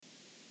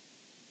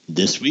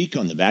This week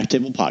on the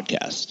Backtable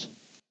Podcast.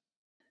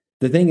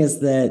 The thing is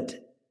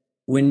that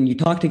when you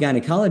talk to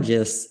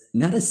gynecologists,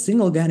 not a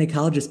single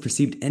gynecologist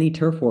perceived any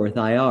turf war with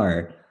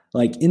IR.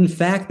 In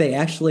fact, they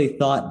actually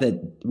thought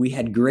that we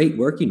had great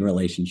working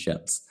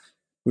relationships,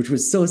 which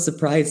was so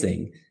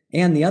surprising.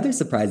 And the other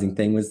surprising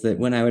thing was that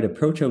when I would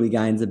approach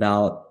OB-GYNs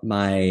about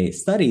my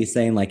study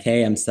saying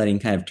hey, I'm studying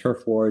kind of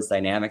turf wars,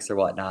 dynamics or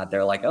whatnot,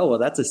 they're like, oh, well,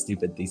 that's a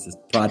stupid thesis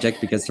project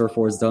because turf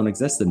wars don't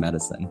exist in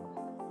medicine.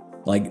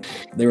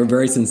 They were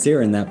very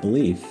sincere in that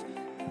belief.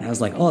 And I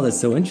was like, oh, that's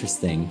so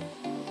interesting.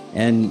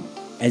 And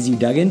as you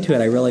dug into it,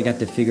 I really got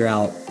to figure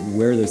out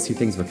where those two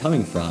things were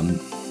coming from.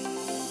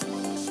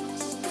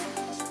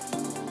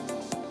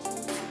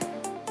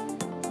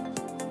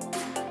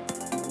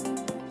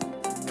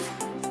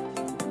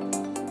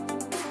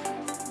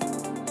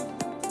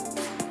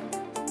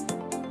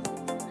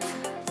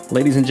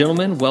 Ladies and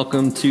gentlemen,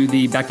 welcome to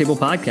the Backtable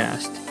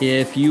Podcast.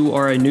 If you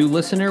are a new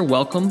listener,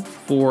 welcome.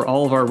 For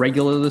all of our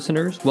regular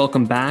listeners,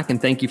 welcome back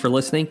and thank you for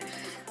listening.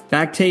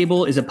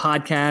 Backtable is a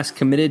podcast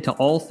committed to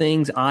all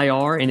things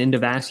IR and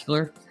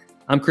endovascular.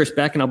 I'm Chris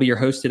Beck and I'll be your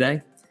host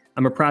today.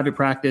 I'm a private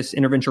practice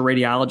interventional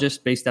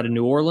radiologist based out of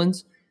New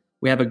Orleans.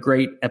 We have a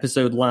great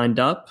episode lined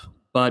up,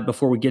 but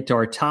before we get to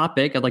our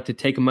topic, I'd like to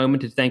take a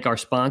moment to thank our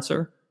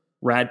sponsor,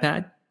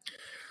 RadPad.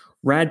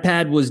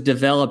 RadPad was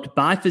developed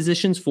by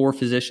physicians for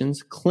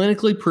physicians,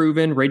 clinically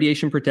proven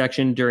radiation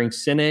protection during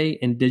cine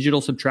and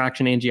digital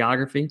subtraction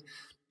angiography.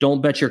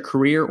 Don't bet your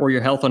career or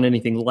your health on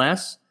anything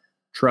less.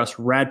 Trust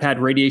RadPad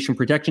radiation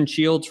protection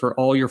shields for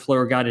all your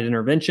fluoro-guided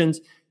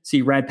interventions.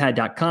 See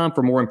radpad.com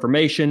for more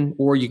information,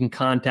 or you can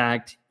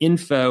contact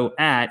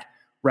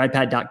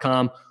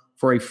info@radpad.com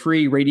for a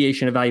free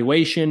radiation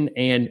evaluation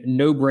and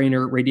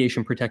no-brainer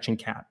radiation protection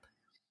cap.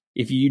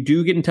 If you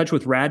do get in touch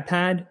with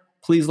RadPad,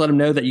 please let them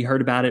know that you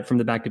heard about it from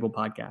the Backtable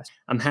Podcast.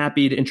 I'm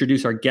happy to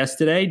introduce our guest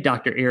today,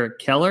 Dr. Eric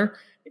Keller.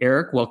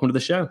 Eric, welcome to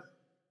the show.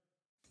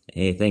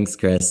 Hey, thanks,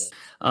 Chris.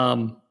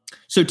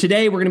 So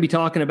today we're going to be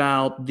talking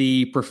about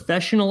the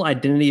professional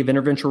identity of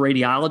interventional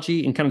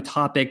radiology and kind of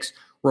topics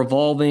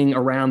revolving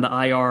around the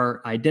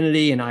IR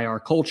identity and IR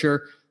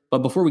culture. But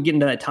before we get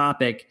into that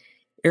topic,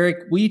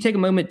 Eric, will you take a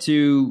moment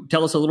to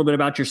tell us a little bit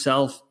about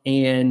yourself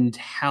and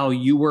how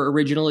you were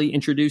originally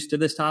introduced to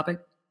this topic?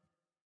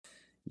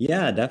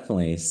 Yeah,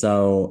 definitely.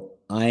 So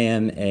I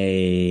am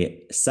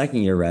a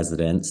second-year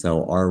resident,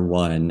 so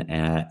R1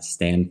 at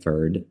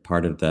Stanford,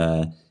 part of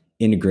the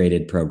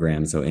integrated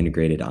program, so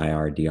integrated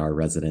IR-DR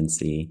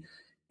residency.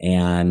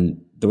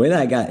 And the way that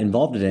I got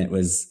involved in it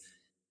was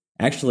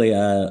actually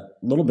a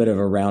little bit of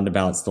a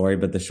roundabout story,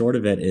 but the short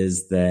of it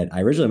is that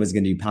I originally was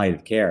going to do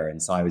palliative care.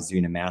 And so I was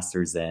doing a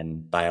master's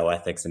in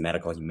bioethics and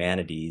medical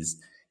humanities.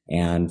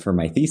 And for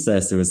my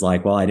thesis, it was I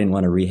didn't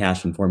want to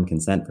rehash informed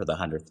consent for the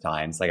 100th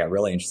time. So I got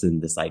really interested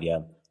in this idea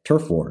of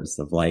turf wars,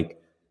 of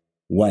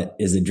what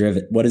is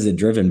it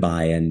driven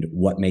by and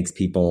what makes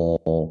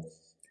people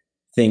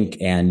think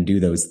and do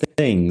those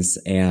things.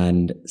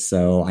 And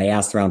so I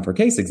asked around for a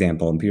case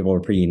example, and people were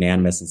pretty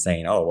unanimous in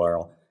saying, oh,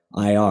 well,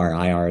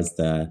 IR is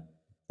the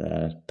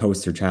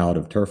poster child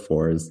of turf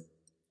wars.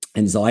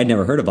 And so I'd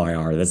never heard of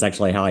IR. That's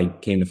actually how I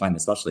came to find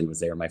the specialty, was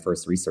there my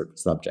first research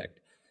subject.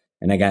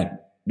 And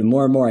the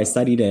more and more I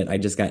studied it, I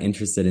just got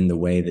interested in the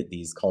way that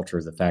these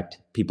cultures affect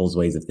people's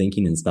ways of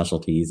thinking in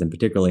specialties, and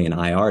particularly in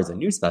IR as a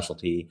new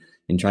specialty,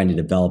 in trying to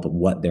develop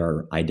what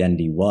their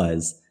identity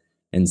was.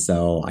 And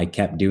so I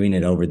kept doing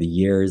it over the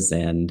years,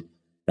 and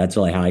that's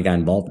really how I got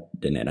involved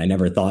in it. I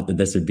never thought that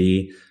this would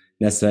be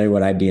necessarily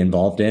what I'd be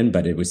involved in,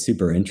 but it was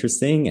super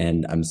interesting,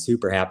 and I'm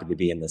super happy to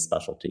be in this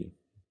specialty.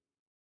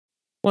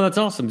 Well, that's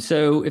awesome.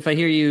 So if I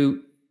hear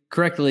you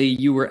correctly,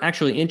 you were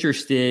actually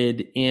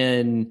interested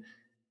in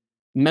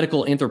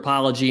medical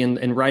anthropology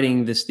and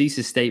writing this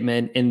thesis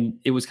statement, and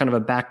it was kind of a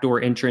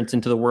backdoor entrance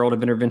into the world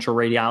of interventional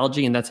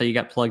radiology, and that's how you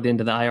got plugged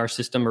into the IR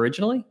system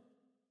originally?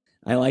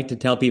 I like to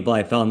tell people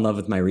I fell in love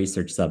with my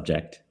research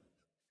subject.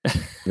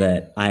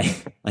 That I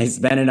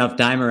spent enough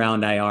time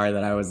around IR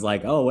that I was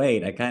like, oh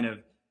wait, I kind of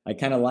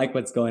like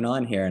what's going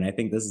on here, and I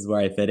think this is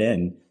where I fit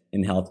in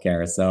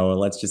healthcare. So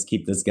let's just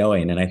keep this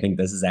going. And I think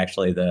this is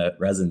actually the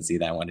residency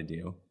that I want to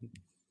do.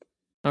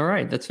 All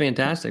right. That's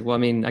fantastic. Well, I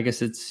mean, I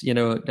guess it's,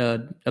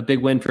 a big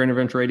win for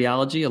interventional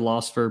radiology, a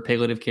loss for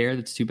palliative care.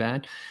 That's too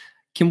bad.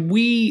 Can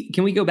we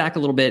go back a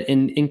little bit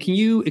and can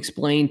you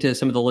explain to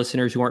some of the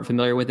listeners who aren't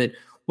familiar with it,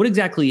 what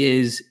exactly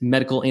is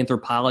medical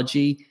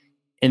anthropology?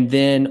 And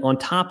then on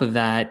top of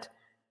that,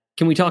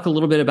 can we talk a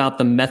little bit about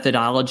the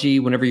methodology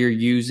whenever you're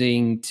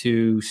using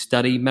to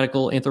study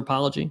medical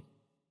anthropology?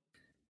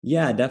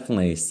 Yeah,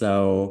 definitely.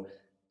 So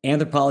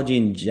anthropology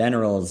in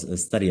general is a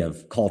study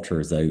of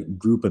cultures, a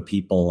group of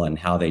people and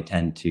how they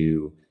tend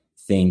to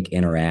think,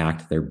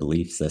 interact, their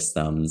belief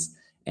systems.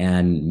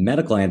 And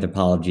medical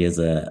anthropology is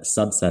a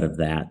subset of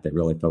that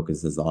really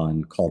focuses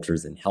on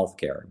cultures in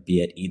healthcare,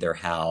 be it either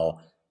how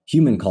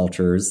human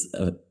cultures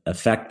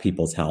affect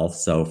people's health.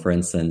 So for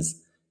instance,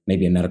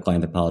 maybe a medical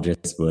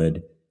anthropologist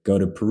would go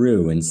to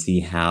Peru and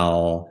see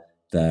how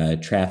the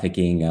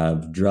trafficking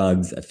of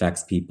drugs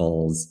affects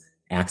people's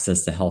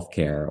access to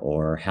healthcare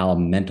or how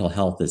mental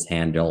health is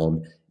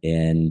handled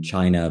in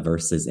China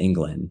versus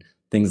England,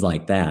 things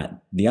like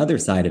that. The other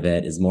side of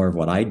it is more of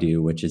what I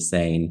do, which is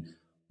saying,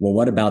 well,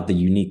 what about the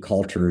unique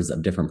cultures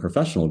of different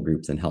professional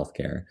groups in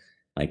healthcare,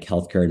 like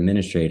healthcare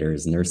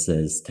administrators,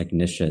 nurses,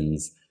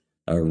 technicians,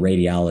 a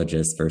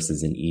radiologist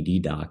versus an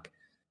ED doc?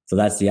 So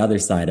that's the other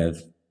side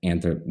of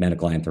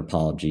medical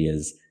anthropology,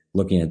 is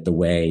looking at the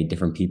way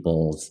different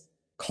people's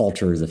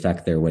cultures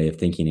affect their way of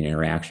thinking and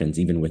interactions,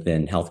 even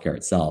within healthcare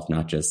itself,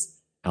 not just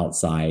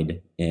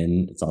outside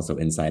in, it's also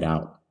inside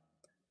out.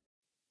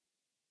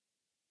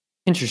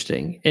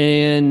 Interesting.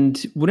 And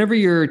whenever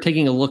you're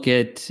taking a look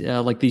at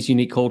like these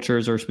unique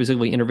cultures or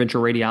specifically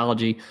interventional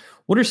radiology,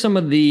 what are some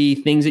of the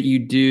things that you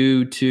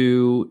do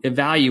to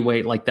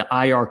evaluate like the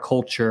IR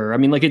culture? I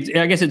mean, like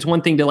I guess it's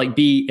one thing to like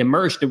be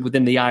immersed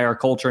within the IR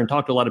culture and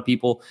talk to a lot of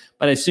people,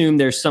 but I assume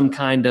there's some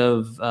kind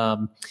of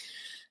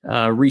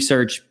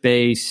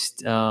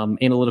research-based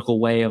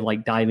analytical way of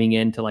like diving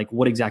into like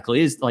what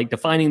exactly is like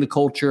defining the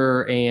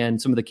culture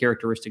and some of the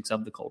characteristics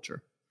of the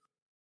culture.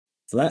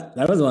 So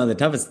that was one of the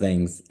toughest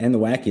things and the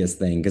wackiest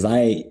thing, because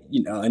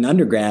in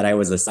undergrad, I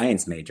was a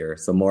science major,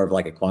 so more of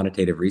like a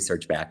quantitative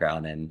research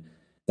background. And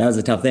that was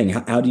a tough thing.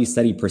 How do you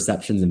study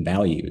perceptions and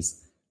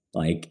values?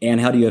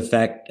 And how do you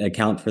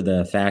account for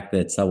the fact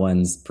that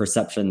someone's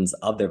perceptions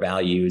of their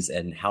values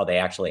and how they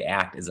actually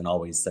act isn't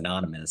always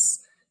synonymous?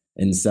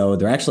 And so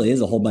there actually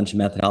is a whole bunch of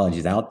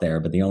methodologies out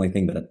there, but the only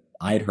thing that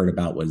I'd heard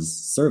about was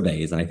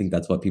surveys. And I think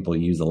that's what people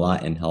use a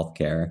lot in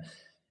healthcare.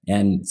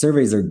 And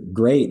surveys are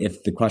great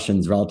if the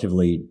question's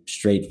relatively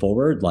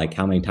straightforward, like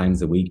how many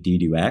times a week do you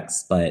do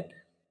X? But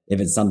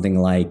if it's something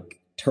like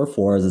turf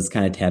wars, it's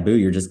kind of taboo.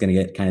 You're just going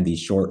to get kind of these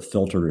short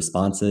filtered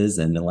responses.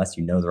 And unless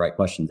you know the right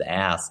question to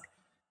ask,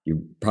 you're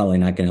probably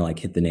not going to like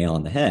hit the nail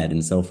on the head.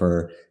 And so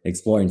for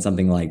exploring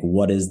something like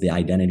what is the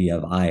identity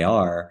of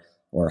IR,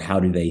 or how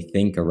do they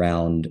think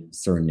around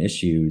certain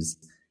issues,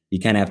 you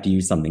kind of have to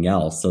use something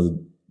else. So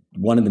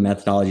one of the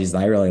methodologies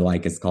that I really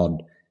like is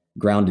called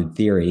grounded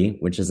theory,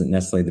 which isn't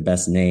necessarily the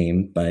best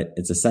name, but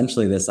it's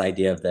essentially this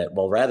idea of that,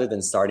 well, rather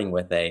than starting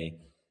with a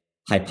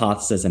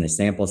hypothesis and a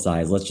sample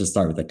size, let's just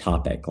start with a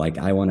topic. Like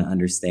I want to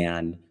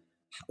understand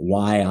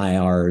what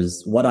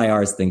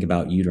IRs think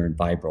about uterine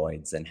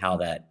fibroids and how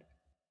that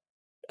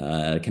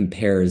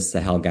compares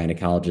to how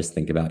gynecologists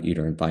think about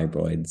uterine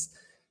fibroids.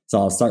 So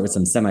I'll start with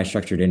some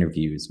semi-structured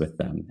interviews with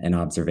them and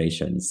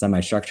observations.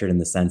 Semi-structured in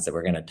the sense that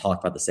we're going to talk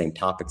about the same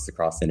topics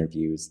across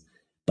interviews,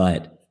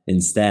 but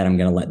instead, I'm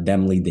going to let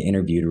them lead the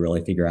interview to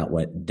really figure out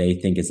what they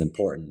think is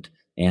important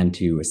and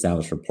to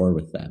establish rapport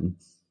with them.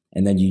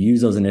 And then you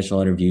use those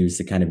initial interviews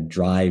to kind of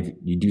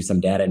you do some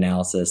data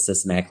analysis,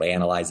 systematically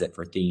analyze it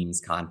for themes,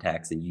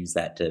 context, and use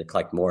that to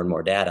collect more and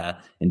more data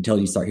until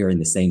you start hearing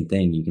the same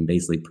thing. You can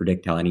basically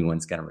predict how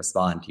anyone's going to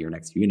respond to your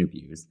next few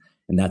interviews.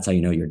 And that's how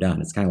you know you're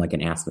done. It's kind of like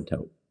an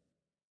asymptote.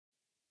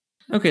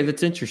 Okay,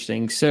 that's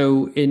interesting.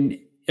 So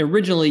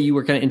originally you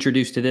were kind of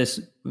introduced to this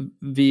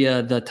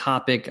via the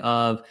topic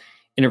of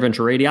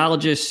interventional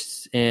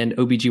radiologists and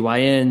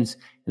OBGYNs and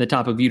the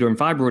topic of uterine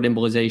fibroid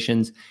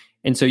embolizations.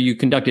 And so you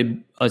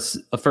conducted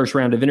a first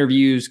round of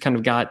interviews, kind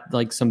of got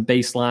like some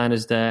baseline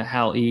as to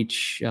how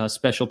each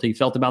specialty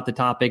felt about the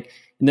topic.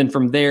 And then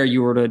from there,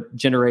 you were to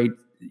generate,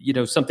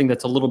 something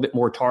that's a little bit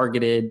more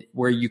targeted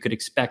where you could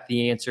expect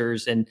the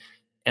answers. And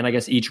I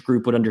guess each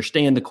group would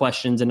understand the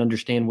questions and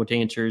understand what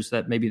answers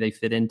that maybe they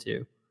fit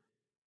into.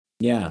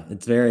 Yeah,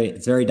 it's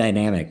very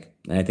dynamic.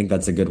 And I think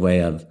that's a good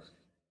way of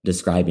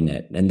describing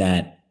it. And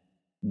that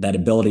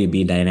ability to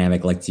be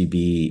dynamic lets you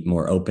be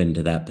more open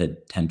to that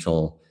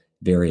potential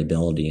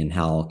variability and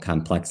how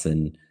complex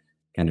and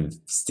kind of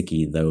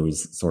sticky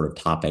those sort of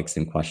topics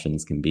and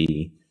questions can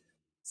be.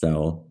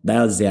 So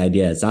that was the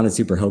idea. It sounded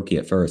super hokey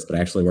at first, but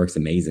actually works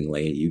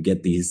amazingly. You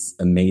get these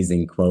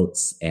amazing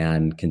quotes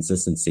and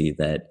consistency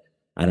that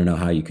I don't know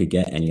how you could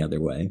get any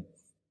other way.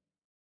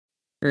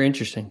 Very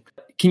interesting.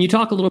 Can you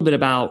talk a little bit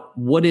about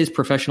what is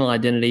professional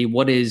identity?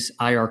 What is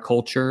IR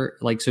culture?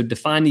 So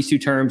define these two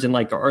terms and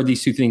are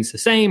these two things the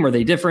same? Are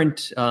they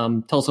different?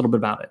 Tell us a little bit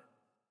about it.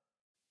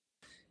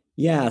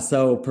 Yeah.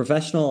 So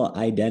professional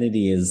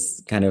identity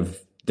is kind of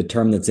the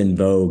term that's in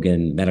vogue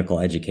in medical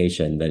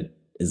education that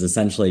is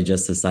essentially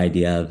just this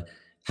idea of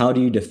how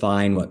do you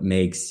define what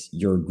makes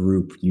your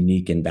group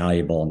unique and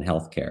valuable in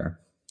healthcare?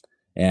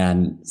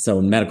 And so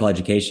in medical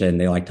education,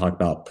 they talk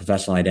about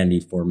professional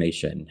identity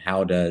formation.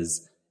 How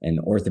does an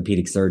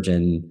orthopedic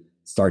surgeon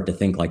start to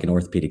think like an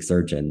orthopedic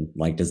surgeon?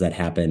 Does that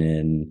happen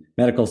in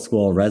medical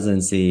school,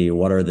 residency?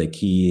 What are the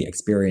key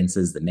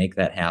experiences that make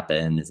that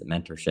happen? Is it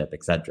mentorship,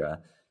 et cetera?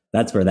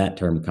 That's where that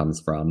term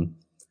comes from.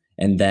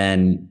 And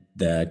then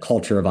the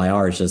culture of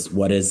IR is just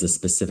what is the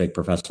specific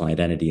professional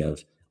identity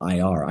of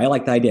IR? I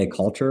like the idea of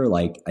culture.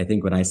 I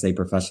think when I say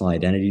professional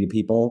identity to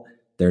people,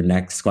 their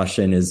next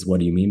question is, what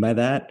do you mean by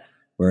that?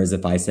 Whereas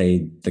if I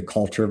say the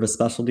culture of a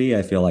specialty,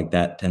 I feel like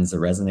that tends to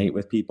resonate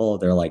with people.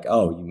 They're like,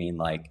 oh, you mean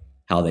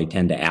how they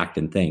tend to act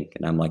and think?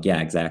 And I'm like,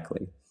 yeah,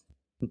 exactly.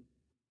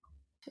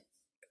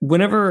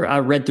 whenever I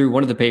read through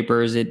one of the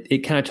papers,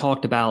 it kind of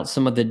talked about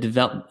some of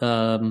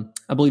the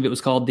I believe it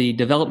was called the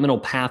developmental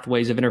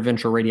pathways of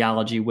interventional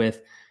radiology.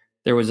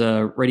 There was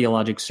a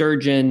radiologic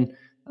surgeon,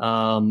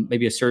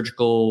 maybe a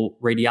surgical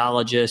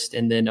radiologist,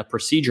 and then a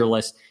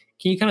proceduralist.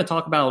 Can you kind of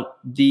talk about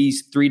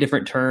these three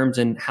different terms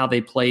and how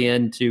they play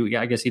into,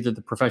 I guess, either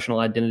the professional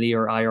identity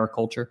or IR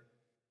culture?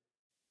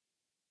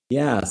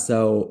 Yeah.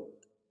 So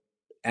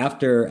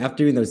after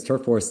doing those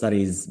turf war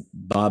studies,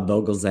 Bob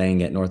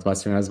Vogelzang at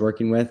Northwestern I was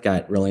working with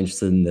got really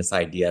interested in this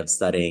idea of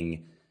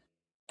studying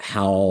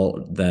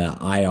how the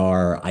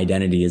IR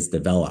identity is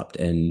developed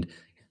and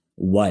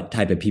what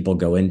type of people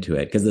go into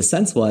it. Because the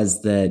sense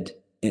was that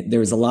there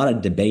was a lot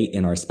of debate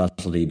in our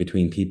specialty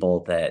between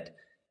people that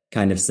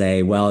kind of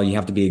say, well, you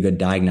have to be a good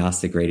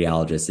diagnostic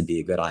radiologist to be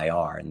a good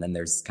IR. And then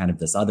there's kind of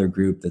this other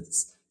group that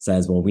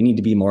says, well, we need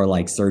to be more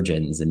like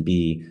surgeons and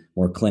be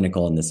more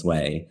clinical in this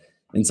way.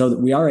 And so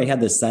we already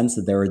had this sense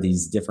that there were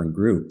these different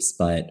groups,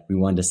 but we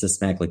wanted to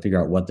systematically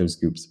figure out what those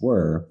groups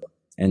were.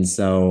 And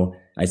so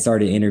I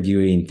started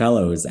interviewing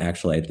fellows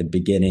actually at the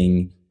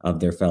beginning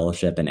of their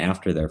fellowship and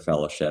after their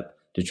fellowship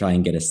to try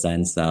and get a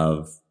sense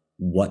of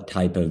what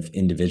type of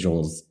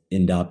individuals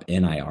end up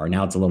in IR.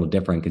 Now it's a little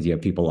different because you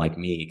have people like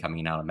me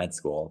coming out of med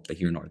school, but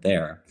here nor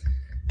there.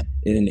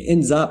 And it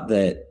ends up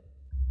that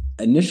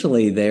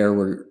initially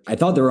I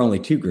thought there were only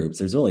two groups.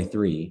 There's really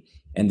three.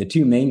 And the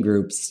two main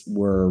groups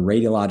were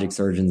radiologic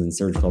surgeons and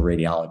surgical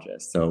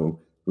radiologists. So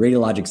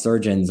radiologic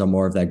surgeons are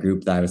more of that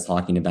group that I was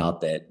talking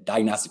about, that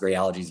diagnostic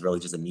radiology is really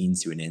just a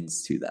means to an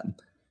ends to them,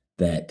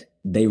 that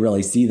they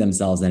really see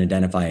themselves and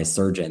identify as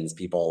surgeons.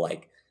 People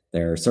like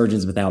they're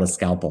surgeons without a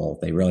scalpel.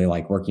 They really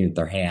like working with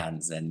their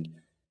hands, and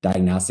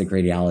diagnostic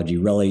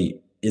radiology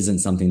really isn't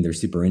something they're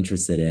super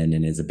interested in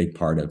and is a big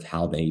part of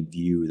how they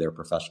view their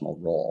professional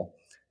role.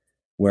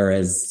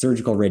 Whereas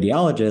surgical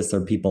radiologists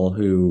are people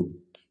who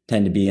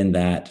tend to be in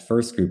that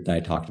first group that I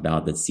talked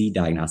about that see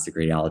diagnostic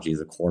radiology as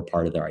a core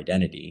part of their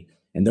identity.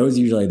 And those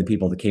usually are the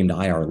people that came to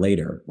IR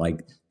later.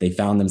 Like they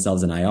found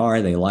themselves in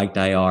IR, they liked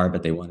IR,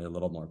 but they wanted a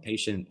little more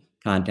patient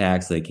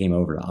contact, so they came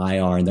over to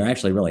IR, and they're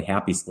actually really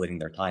happy splitting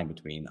their time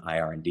between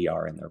IR and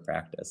DR in their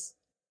practice.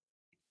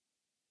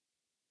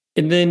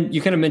 And then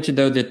you kind of mentioned,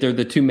 though, that they're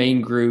the two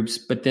main groups,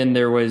 but then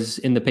there was,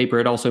 in the paper,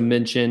 it also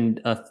mentioned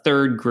a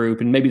third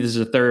group, and maybe this is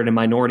a third and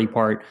minority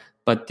part,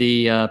 but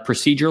the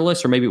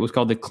proceduralists, or maybe it was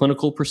called the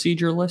clinical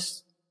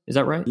proceduralists. Is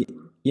that right?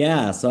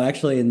 Yeah. So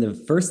actually in the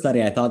first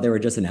study, I thought they were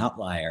just an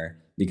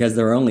outlier because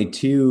there were only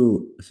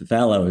two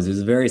fellows. It was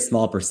a very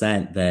small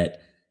percent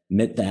that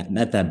met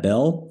that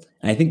bill.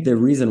 And I think the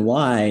reason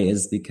why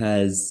is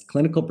because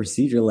clinical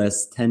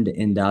proceduralists tend to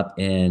end up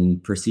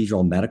in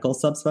procedural medical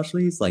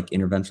subspecialties like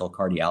interventional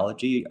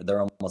cardiology. They're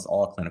almost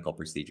all clinical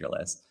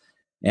proceduralists.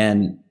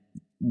 And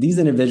these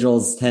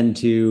individuals tend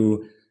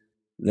to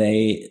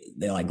They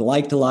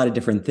liked a lot of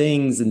different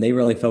things, and they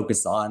really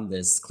focused on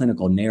this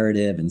clinical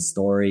narrative and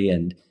story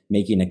and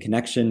making a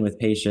connection with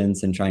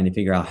patients and trying to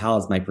figure out how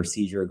is my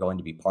procedure going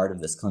to be part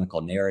of this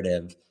clinical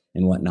narrative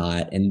and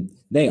whatnot. And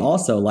they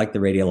also, like the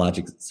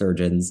radiologic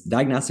surgeons,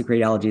 diagnostic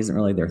radiology isn't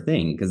really their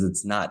thing because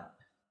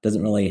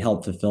doesn't really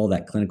help fulfill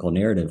that clinical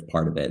narrative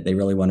part of it. They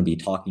really want to be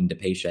talking to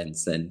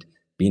patients and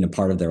being a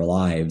part of their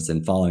lives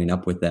and following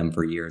up with them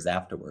for years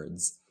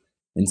afterwards.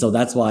 And so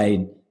that's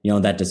why,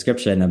 that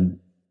description, I'm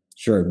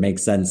sure it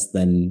makes sense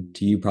then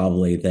to you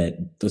probably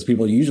that those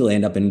people usually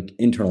end up in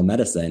internal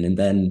medicine, and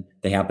then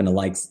they happen to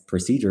like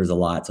procedures a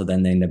lot. So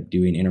then they end up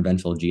doing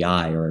interventional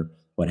GI or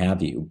what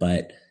have you.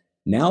 But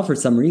now for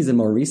some reason,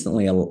 more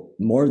recently,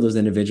 more of those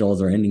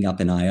individuals are ending up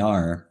in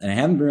IR. And I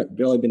haven't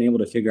really been able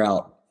to figure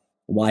out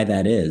why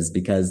that is,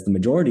 because the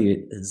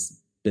majority has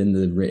been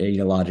the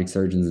radiologic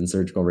surgeons and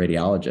surgical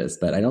radiologists.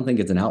 But I don't think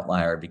it's an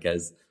outlier,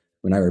 because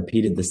when I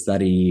repeated the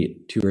study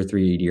 2 or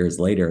 3 years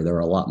later, there were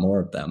a lot more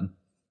of them.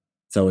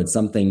 So it's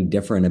something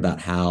different about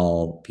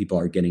how people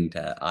are getting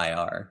to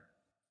IR.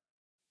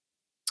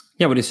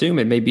 Yeah, I would assume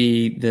it may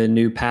be the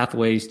new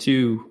pathways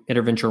to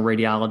interventional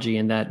radiology,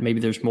 and that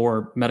maybe there's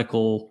more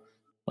medical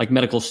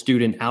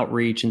student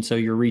outreach. And so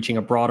you're reaching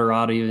a broader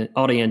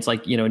audience,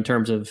 in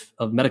terms of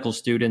medical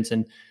students.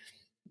 And,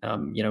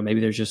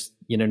 maybe there's just,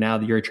 now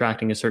that you're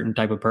attracting a certain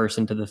type of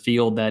person to the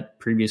field that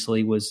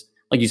previously was,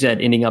 like you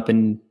said, ending up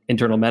in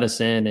internal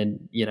medicine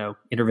and,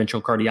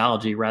 interventional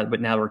cardiology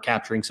but now we're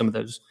capturing some of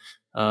those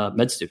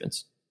med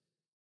students.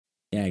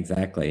 Yeah,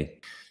 exactly.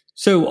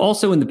 So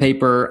also in the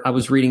paper, I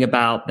was reading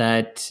about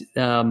that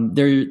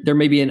there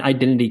may be an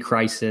identity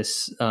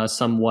crisis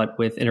somewhat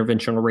with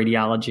interventional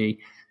radiology,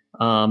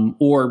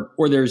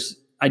 or there's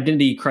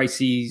identity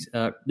crises.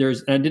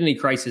 There's an identity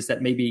crisis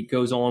that maybe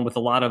goes on with a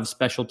lot of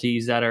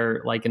specialties that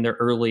are like in their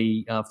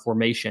early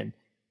formation,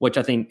 which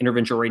I think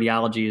interventional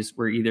radiology is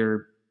where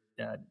either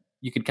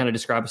you could kind of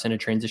describe us in a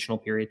transitional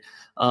period.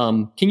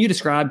 Can you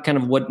describe kind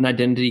of what an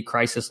identity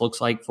crisis looks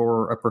like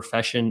for a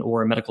profession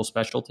or a medical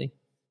specialty?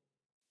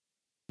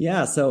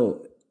 Yeah,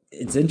 so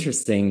it's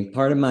interesting.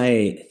 Part of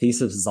my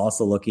thesis is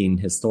also looking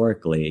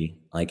historically,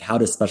 like how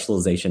does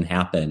specialization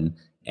happen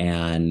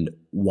and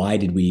why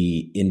did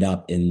we end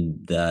up in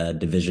the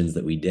divisions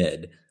that we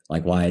did?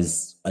 Like, why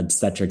is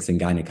obstetrics and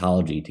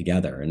gynecology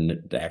together? And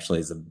it actually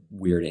is a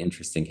weird,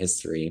 interesting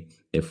history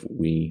if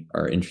we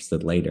are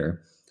interested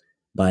later.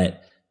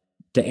 But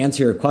to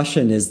answer your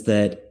question is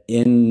that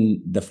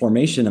in the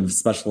formation of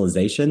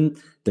specialization,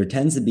 there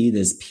tends to be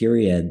this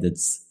period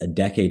that's a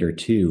decade or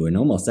two in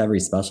almost every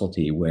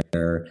specialty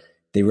where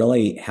they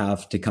really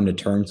have to come to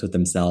terms with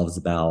themselves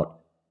about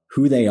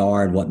who they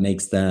are and what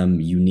makes them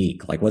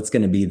unique, like what's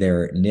going to be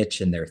their niche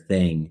and their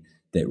thing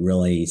that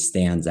really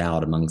stands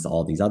out amongst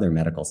all these other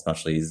medical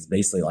specialties,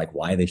 basically like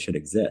why they should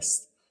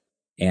exist.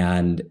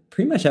 And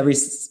pretty much every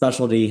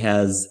specialty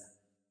has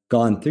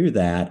gone through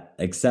that,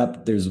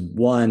 except there's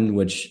one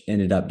which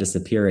ended up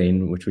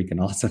disappearing, which we can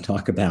also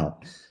talk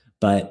about.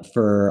 But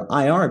for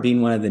IR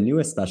being one of the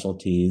newest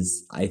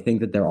specialties, I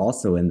think that they're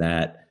also in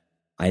that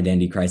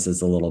identity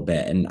crisis a little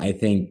bit. And I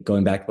think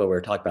going back to what we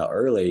were talking about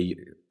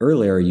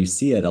earlier, you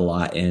see it a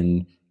lot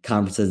in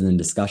conferences and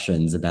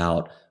discussions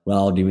about,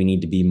 well, do we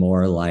need to be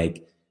more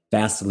like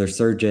vascular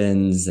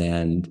surgeons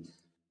and,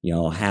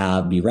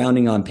 be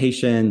rounding on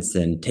patients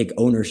and take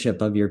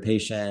ownership of your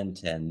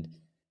patient and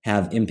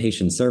have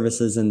inpatient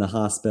services in the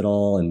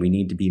hospital, and we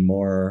need to be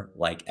more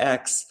like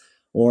X,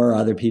 or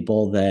other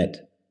people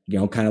that,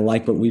 kind of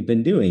like what we've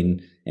been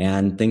doing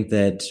and think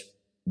that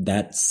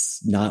that's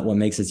not what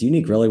makes us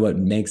unique. Really, what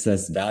makes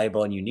us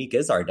valuable and unique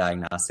is our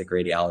diagnostic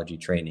radiology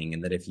training.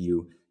 And that if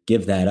you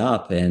give that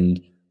up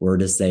and were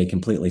to say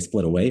completely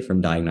split away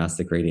from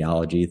diagnostic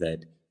radiology,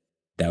 that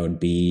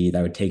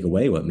would take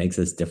away what makes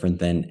us different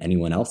than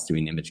anyone else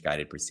doing image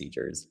guided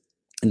procedures.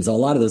 And so a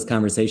lot of those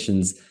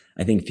conversations,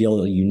 I think,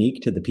 feel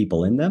unique to the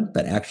people in them,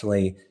 but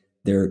actually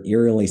they're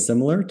eerily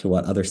similar to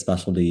what other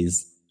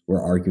specialties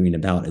were arguing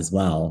about as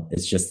well.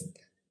 It's just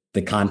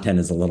the content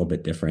is a little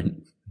bit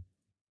different.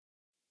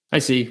 I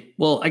see.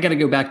 Well, I got to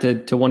go back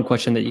to one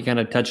question that you kind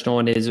of touched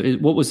on is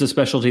what was the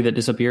specialty that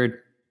disappeared?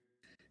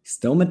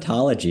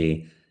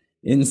 Stomatology.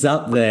 Ends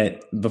up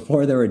that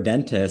before there were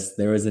dentists,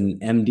 there was an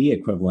MD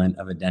equivalent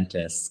of a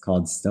dentist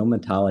called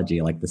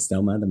stomatology, like the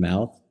stoma of the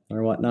mouth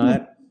or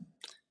whatnot.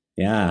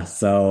 Yeah,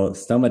 so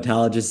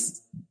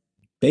stomatologists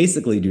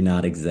basically do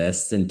not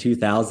exist. In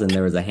 2000,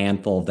 there was a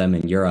handful of them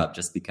in Europe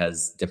just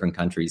because different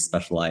countries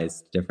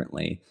specialized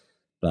differently.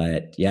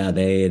 But yeah,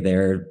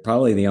 they're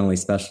probably the only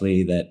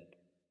specialty that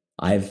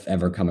I've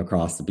ever come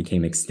across that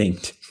became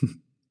extinct.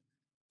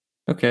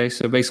 Okay,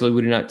 so basically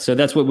we do not. So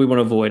that's what we want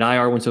to avoid.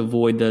 IR wants to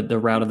avoid the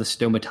route of the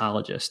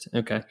stomatologist.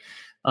 Okay.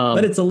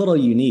 But it's a little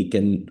unique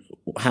in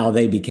how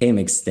they became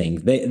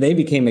extinct. They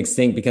became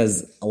extinct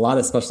because a lot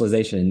of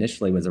specialization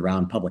initially was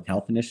around public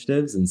health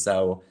initiatives. And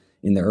so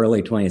in the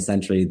early 20th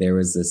century, there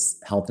was this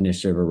health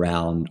initiative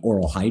around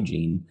oral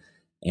hygiene,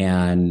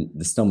 and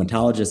the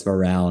stomatologists were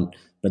around,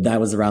 but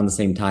that was around the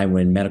same time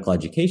when medical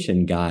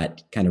education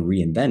got kind of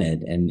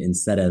reinvented. And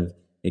instead of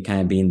it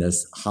kind of being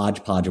this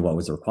hodgepodge of what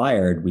was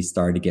required, we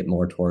started to get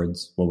more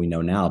towards what we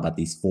know now about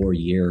these 4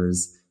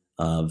 years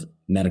of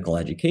medical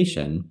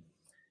education.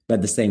 But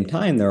at the same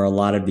time, there are a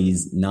lot of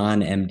these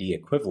non-MD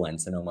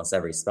equivalents in almost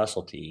every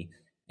specialty.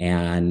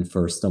 And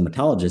for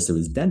stomatologists, it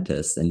was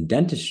dentists, and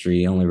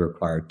dentistry only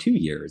required 2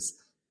 years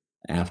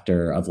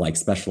of like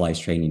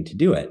specialized training to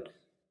do it.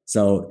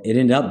 So it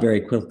ended up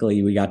very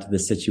quickly, we got to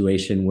this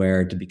situation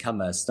where to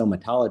become a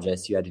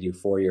stomatologist, you had to do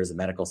 4 years of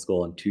medical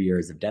school and 2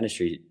 years of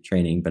dentistry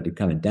training. But to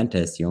become a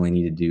dentist, you only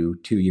need to do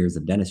 2 years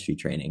of dentistry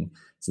training.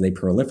 So they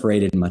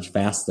proliferated much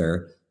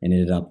faster and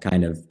ended up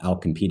kind of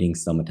outcompeting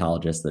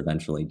stomatologists that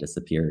eventually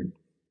disappeared.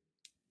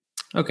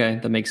 Okay,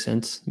 that makes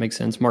sense. Makes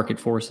sense. Market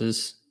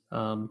forces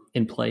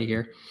in play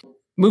here.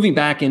 Moving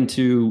back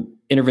into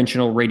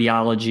interventional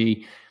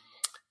radiology,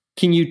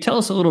 can you tell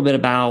us a little bit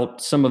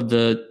about some of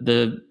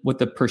what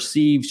the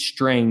perceived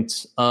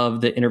strengths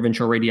of the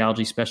interventional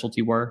radiology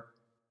specialty were?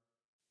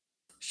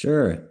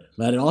 Sure,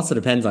 but it also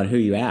depends on who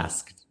you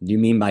ask. Do you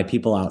mean by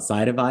people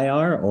outside of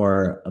IR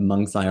or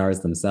amongst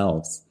IRs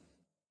themselves?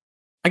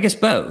 I guess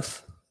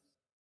both.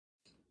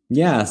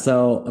 Yeah,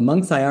 so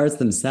amongst IRs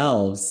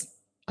themselves,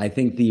 I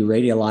think the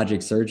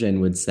radiologic surgeon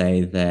would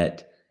say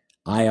that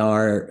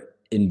IR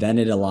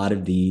invented a lot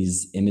of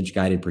these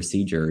image-guided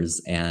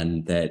procedures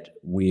and that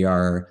we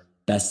are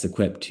best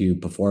equipped to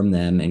perform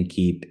them and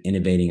keep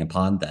innovating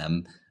upon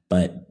them.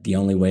 But the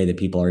only way that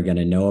people are going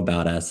to know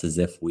about us is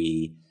if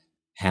we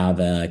have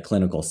a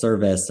clinical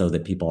service so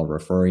that people are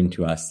referring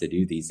to us to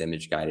do these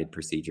image-guided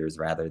procedures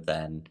rather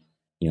than,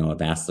 a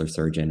vascular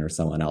surgeon or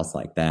someone else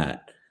like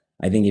that.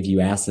 I think if you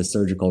ask a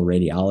surgical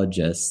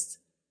radiologist,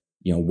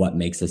 what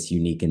makes us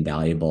unique and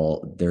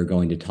valuable, they're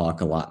going to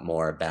talk a lot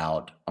more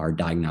about our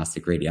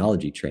diagnostic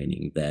radiology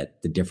training,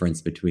 that the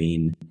difference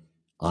between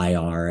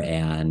IR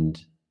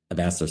and a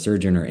vascular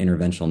surgeon or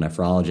interventional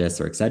nephrologist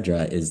or et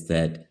cetera is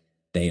that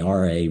they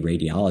are a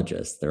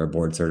radiologist. They're a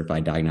board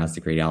certified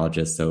diagnostic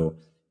radiologist, so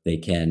they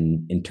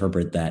can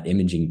interpret that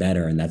imaging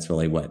better. And that's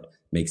really what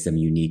makes them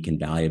unique and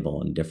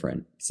valuable and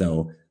different.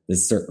 So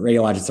this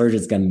radiologic surgeon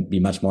is going to be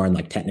much more on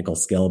like technical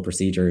skill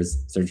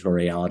procedures. Surgical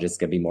radiologist is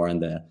going to be more on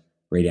the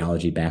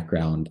radiology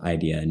background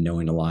idea and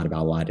knowing a lot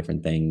about a lot of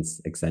different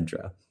things, et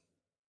cetera.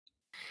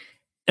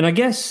 And I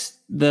guess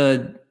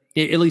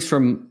at least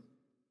from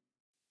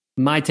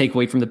my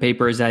takeaway from the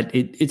paper, is that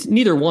it's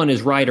neither one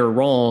is right or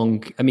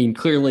wrong. I mean,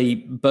 clearly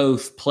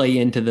both play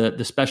into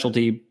the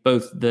specialty,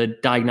 both the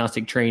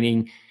diagnostic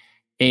training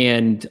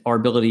and our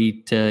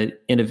ability to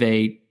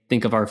innovate,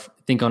 think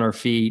on our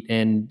feet,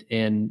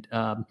 and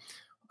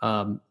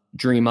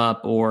dream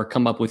up or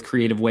come up with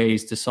creative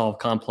ways to solve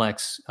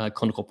complex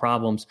clinical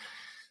problems.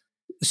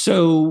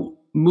 So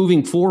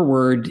moving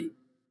forward,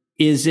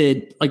 is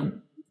it like,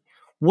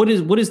 what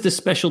does the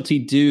specialty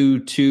do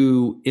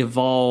to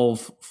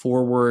evolve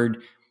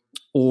forward,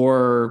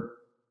 or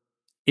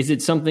is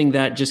it something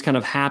that just kind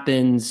of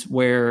happens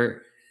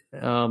where,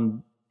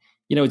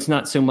 it's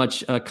not so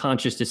much a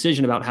conscious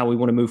decision about how we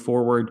want to move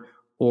forward,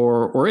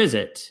 or is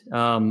it?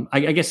 I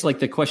guess like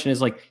the question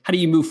is like, how do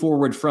you move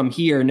forward from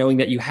here, knowing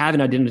that you have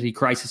an identity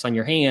crisis on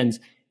your hands,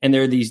 and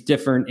there are these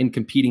different and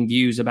competing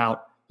views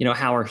about,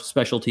 how our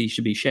specialty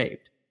should be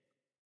shaped?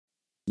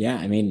 Yeah,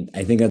 I mean,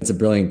 I think that's a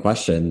brilliant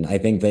question. I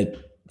think that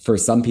for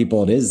some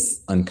people, it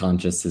is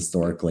unconscious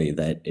historically,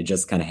 that it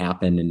just kind of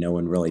happened and no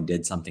one really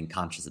did something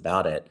conscious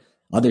about it.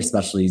 Other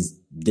specialties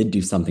did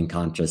do something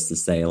conscious to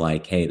say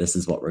like, hey, this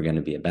is what we're going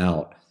to be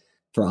about.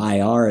 For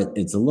IR,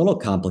 it's a little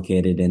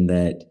complicated in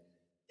that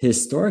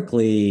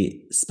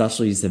historically,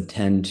 specialties have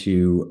tended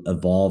to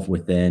evolve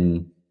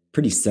within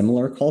pretty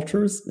similar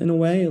cultures in a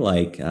way,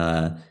 like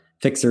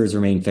fixers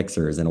remain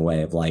fixers in a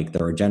way of like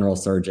there are general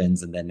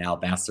surgeons, and then now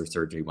vascular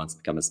surgery wants to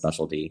become a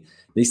specialty.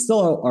 They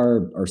still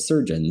are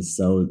surgeons,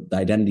 so the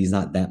identity is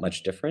not that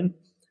much different.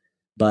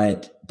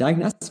 But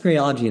diagnostic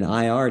radiology and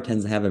IR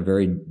tends to have a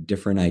very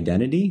different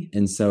identity.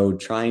 And so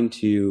trying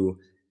to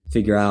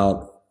figure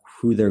out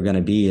who they're going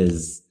to be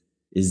is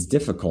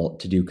difficult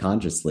to do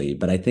consciously.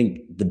 But I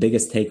think the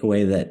biggest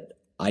takeaway that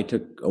I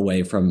took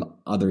away from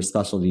other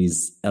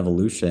specialties'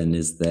 evolution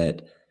is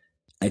that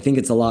I think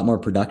it's a lot more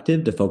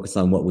productive to focus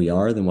on what we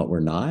are than what we're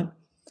not.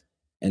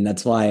 And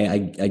that's why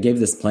I gave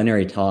this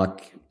plenary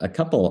talk a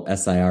couple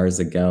SIRs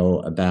ago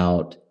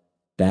about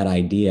that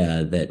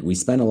idea that we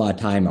spend a lot of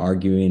time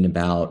arguing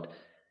about,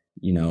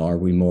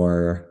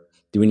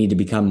 do we need to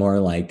become more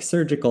like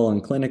surgical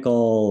and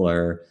clinical,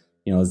 or,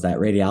 is that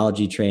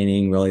radiology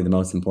training really the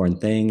most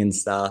important thing and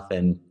stuff?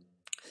 And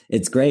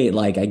it's great.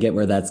 Like, I get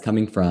where that's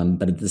coming from,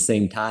 but at the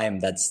same time,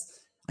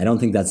 I don't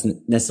think that's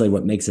necessarily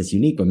what makes us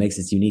unique. What makes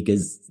us unique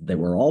is that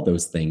we're all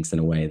those things in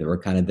a way, that we're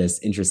kind of this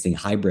interesting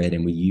hybrid,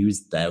 and we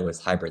use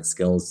those hybrid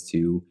skills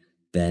to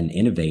then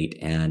innovate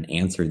and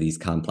answer these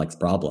complex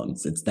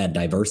problems. It's that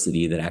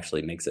diversity that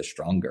actually makes us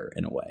stronger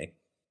in a way.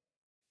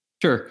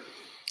 Sure.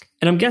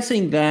 And I'm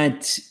guessing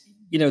that,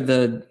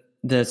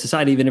 the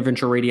Society of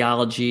Interventional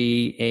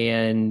Radiology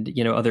and,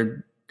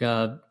 other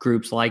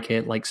groups like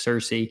it, like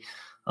CIRSE,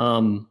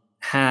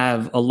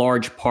 have a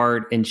large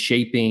part in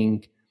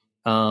shaping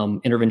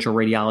interventional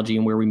radiology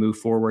and where we move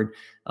forward.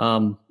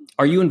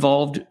 Are you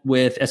involved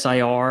with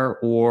SIR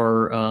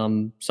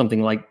or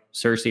something like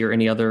CIRSE or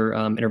any other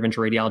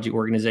interventional radiology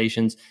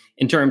organizations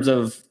in terms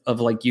of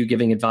like you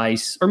giving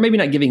advice, or maybe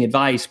not giving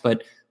advice,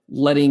 but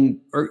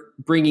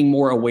bringing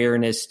more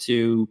awareness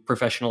to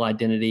professional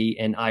identity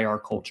and IR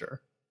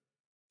culture?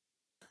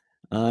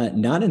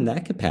 Not in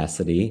that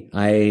capacity.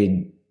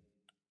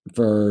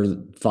 For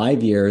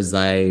 5 years,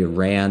 I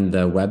ran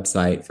the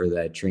website for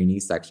the trainee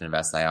section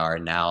of SIR.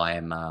 And now I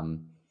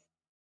am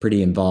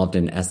pretty involved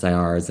in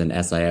SIRs and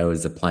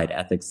SIOs applied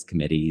ethics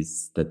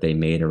committees that they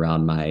made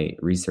around my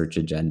research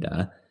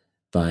agenda.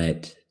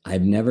 But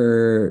they've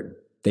never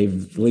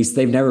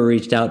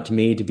reached out to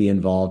me to be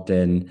involved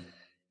in,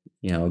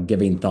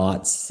 giving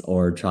thoughts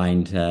or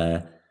trying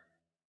to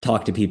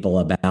talk to people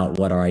about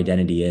what our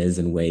identity is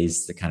and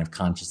ways to kind of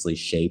consciously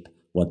shape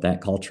what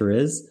that culture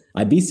is.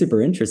 I'd be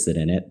super interested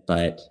in it,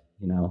 but,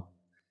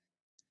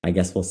 I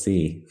guess we'll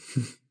see.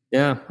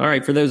 Yeah. All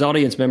right. For those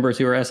audience members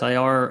who are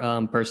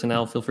SIR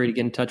personnel, feel free to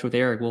get in touch with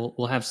Eric.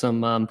 We'll have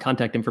some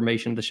contact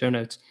information in the show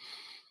notes.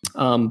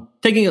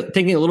 Taking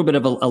a little bit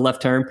of a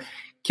left turn,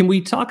 can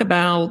we talk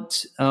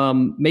about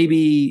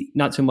maybe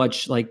not so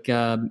much like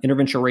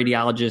interventional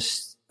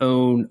radiologists'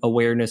 own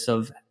awareness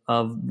of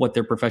what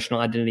their professional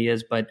identity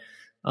is, but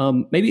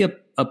maybe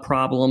a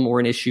problem or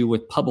an issue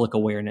with public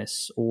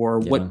awareness, or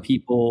what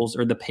people's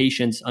or the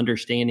patient's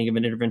understanding of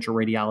an interventional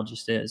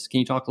radiologist is? Can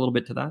you talk a little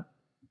bit to that?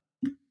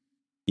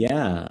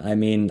 Yeah. I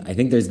mean, I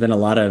think there's been a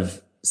lot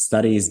of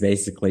studies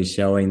basically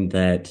showing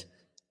that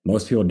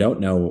most people don't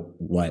know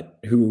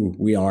who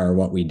we are or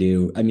what we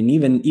do. I mean,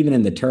 even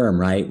in the term,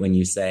 right? When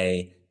you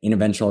say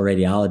interventional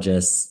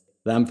radiologists,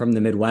 I'm from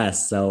the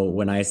Midwest. So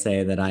when I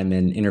say that I'm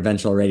in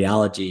interventional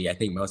radiology, I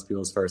think most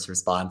people's first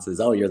response is,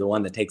 oh, you're the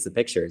one that takes the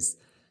pictures.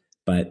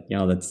 But,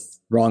 that's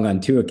wrong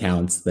on two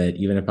accounts, that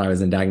even if I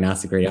was in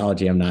diagnostic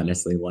radiology, I'm not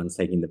necessarily the one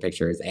taking the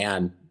pictures.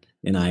 And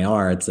in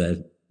IR, it's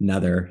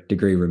another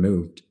degree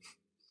removed.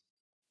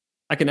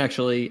 I can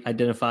actually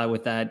identify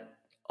with that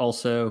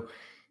also,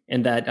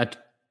 in that I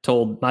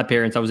told my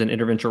parents I was an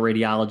interventional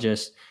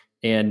radiologist,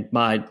 and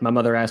my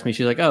mother asked me,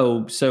 she's like,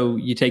 oh, so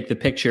you take the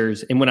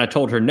pictures? And when I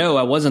told her, no,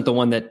 I wasn't the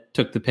one that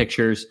took the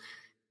pictures,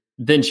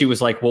 then she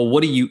was like, well,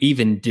 what do you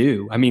even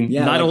do? I mean,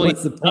 Yeah, not like, only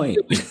what's the point?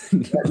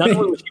 not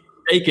only was she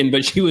mistaken,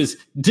 but she was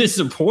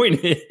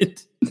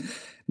disappointed.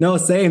 No,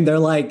 same. They're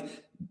like,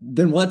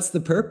 then what's the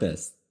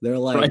purpose? They're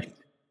like, Right.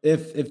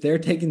 if they're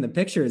taking the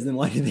pictures, then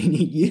why do they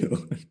need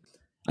you?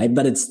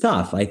 But it's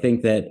tough. I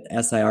think that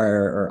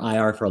SIR or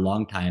IR for a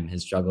long time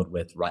has struggled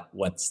with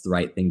what's the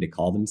right thing to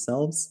call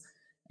themselves.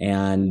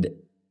 And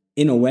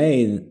in a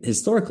way,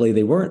 historically,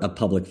 they weren't a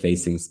public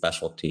facing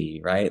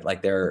specialty, right?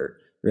 Like they're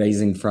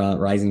rising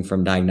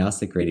from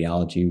diagnostic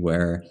radiology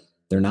where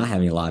they're not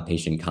having a lot of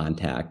patient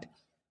contact.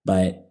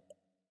 But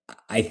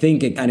I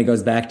think it kind of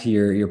goes back to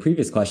your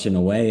previous question,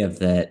 a way of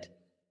that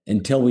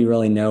until we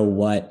really know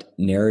what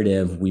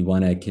narrative we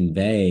want to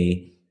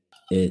convey,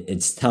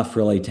 it's tough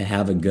really to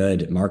have a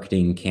good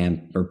marketing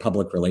or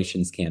public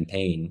relations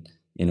campaign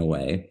in a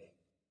way.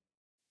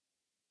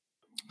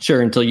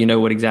 Sure, until you know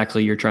what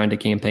exactly you're trying to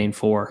campaign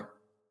for.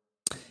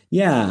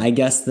 Yeah, I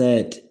guess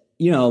that,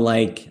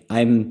 like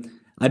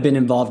I've been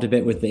involved a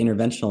bit with the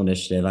Interventional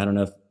Initiative. I don't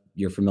know if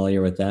you're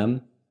familiar with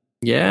them.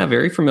 Yeah,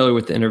 very familiar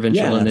with the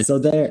Interventional Initiative. So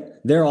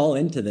they're all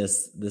into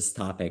this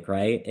topic,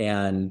 right?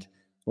 And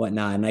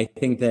whatnot. And I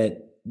think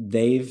that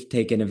they've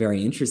taken a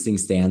very interesting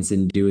stance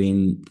in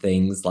doing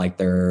things like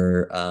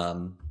their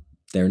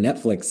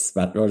Netflix,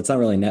 or it's not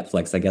really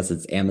Netflix. I guess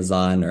it's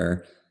Amazon,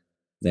 or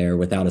they're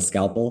Without a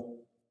Scalpel.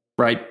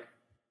 Right.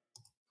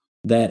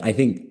 That I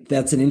think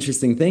that's an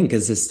interesting thing,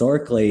 because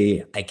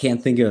historically I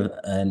can't think of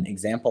an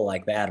example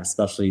like that,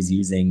 especially as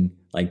using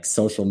like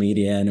social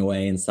media in a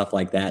way and stuff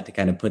like that to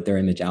kind of put their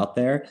image out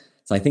there.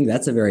 So I think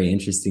that's a very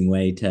interesting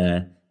way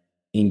to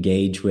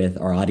engage with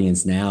our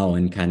audience now,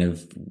 and kind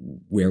of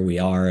where we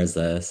are as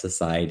a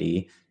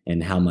society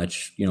and how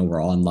much,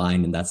 we're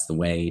online, and that's the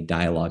way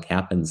dialogue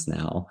happens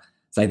now.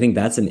 So I think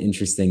that's an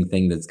interesting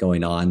thing that's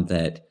going on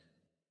that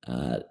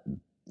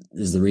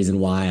is the reason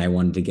why I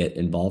wanted to get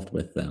involved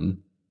with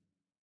them.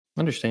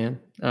 Understand.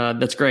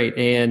 That's great.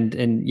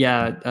 And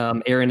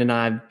yeah, Aaron and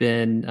I have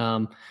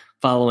been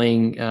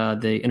following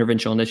the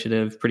Interventional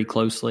Initiative pretty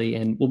closely,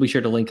 and we'll be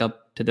sure to link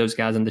up to those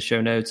guys in the show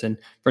notes. And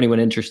for anyone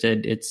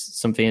interested, it's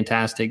some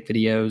fantastic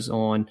videos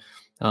on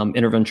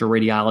interventional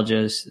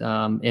radiologists.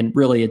 And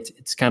really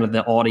it's kind of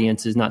the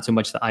audience is not so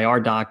much the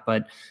IR doc,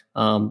 but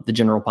the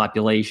general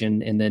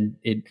population. And then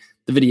the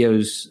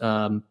videos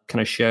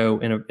kind of show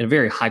in a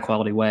very high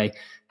quality way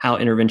how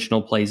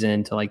interventional plays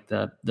into like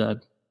the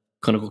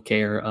clinical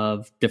care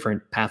of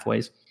different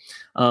pathways.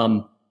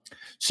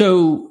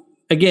 So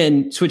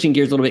again, switching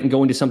gears a little bit and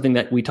going to something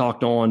that we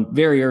talked on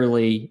very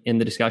early in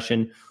the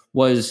discussion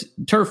was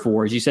turf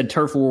wars. You said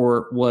turf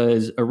war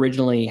was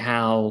originally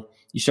how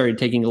you started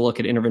taking a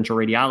look at interventional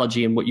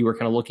radiology, and what you were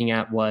kind of looking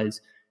at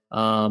was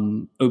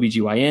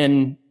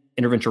OBGYN,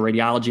 interventional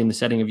radiology in the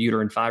setting of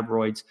uterine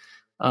fibroids.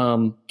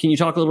 Can you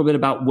talk a little bit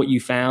about what you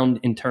found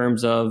in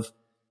terms of,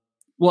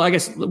 well, I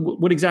guess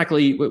what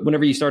exactly,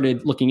 whenever you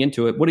started looking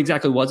into it, what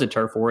exactly was a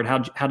turf war,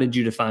 and how did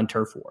you define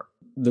turf war?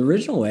 The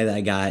original way that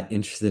I got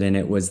interested in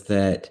it was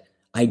that,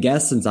 I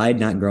guess since I had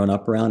not grown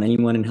up around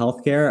anyone in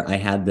healthcare, I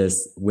had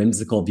this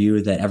whimsical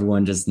view that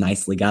everyone just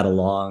nicely got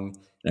along,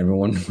 and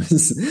everyone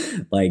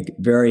was like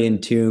very in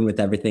tune with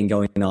everything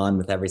going on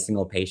with every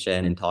single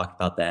patient and talked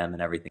about them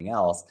and everything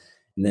else.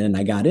 And then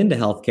I got into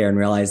healthcare and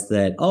realized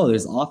that,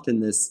 there's often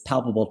this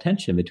palpable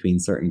tension between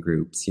certain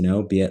groups,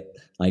 be it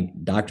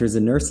like doctors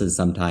and nurses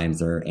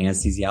sometimes, or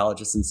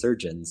anesthesiologists and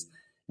surgeons.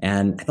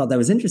 And I thought that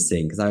was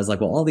interesting, because I was like,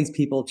 well, all these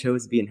people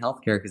chose to be in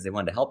healthcare because they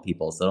wanted to help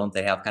people. So don't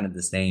they have kind of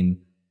the same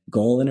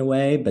goal in a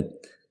way?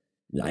 But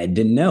I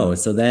didn't know.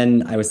 So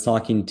then I was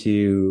talking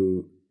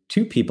to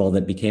two people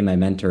that became my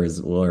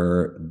mentors,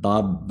 were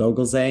Bob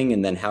Vogelzang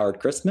and then Howard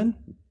Chrisman,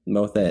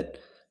 both at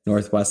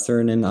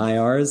Northwestern and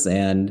IRs.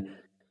 And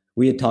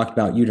we had talked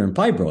about uterine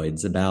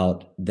fibroids,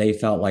 they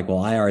felt like,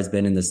 well, IR has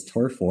been in this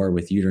turf war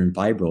with uterine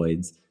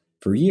fibroids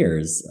for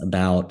years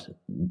about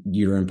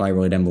uterine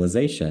fibroid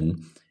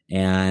embolization.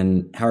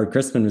 And Howard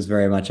Chrisman was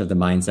very much of the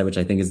mindset, which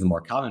I think is the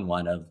more common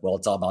one, of, well,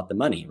 it's all about the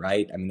money,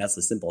 right? I mean, that's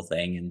the simple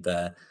thing. And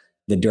the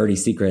dirty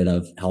secret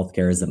of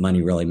healthcare is that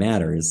money really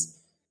matters.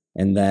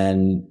 And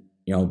then,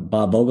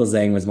 Bob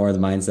Vogelzang was more of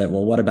the mindset,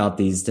 well, what about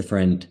these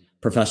different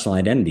professional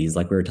identities,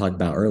 like we were talking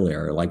about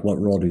earlier? Like,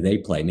 what role do they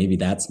play? Maybe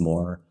that's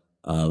more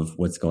of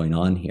what's going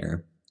on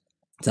here.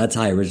 So that's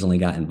how I originally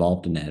got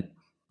involved in it.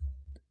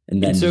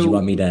 And then did you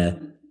want me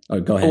to... Oh,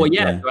 go ahead. Oh,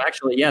 yeah. So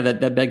actually, yeah,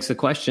 that begs the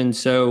question.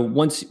 So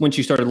once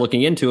you started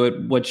looking into it,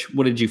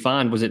 what did you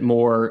find? Was it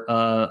more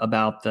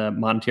about the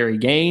monetary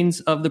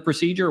gains of the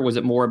procedure, or was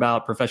it more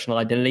about professional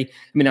identity?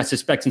 I mean, I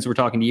suspect since we're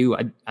talking to you,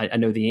 I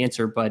know the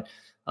answer, but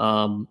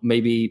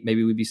maybe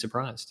we'd be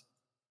surprised.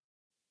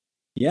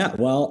 Yeah,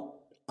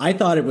 well, I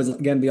thought it was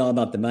going to be all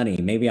about the money.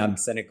 Maybe I'm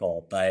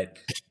cynical, but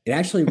it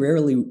actually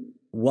rarely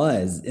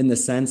was, in the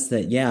sense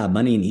that, yeah,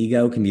 money and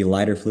ego can be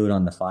lighter fluid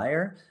on the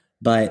fire.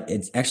 But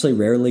it's actually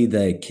rarely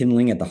the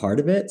kindling at the heart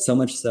of it, so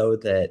much so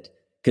that,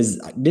 because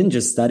I didn't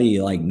just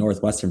study like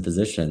Northwestern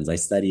physicians,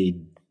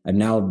 I've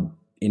now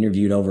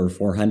interviewed over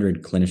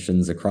 400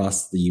 clinicians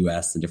across the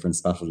US in different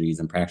specialties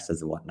and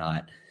practices and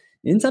whatnot.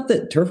 it ends up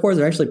that turf wars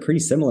are actually pretty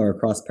similar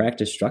across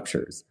practice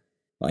structures,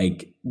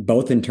 like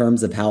both in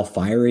terms of how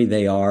fiery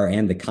they are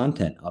and the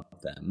content of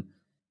them.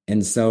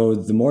 And so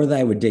the more that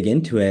I would dig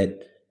into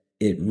it,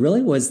 it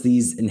really was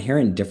these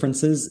inherent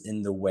differences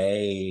in the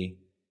way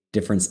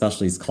different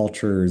specialties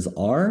cultures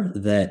are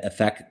that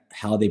affect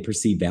how they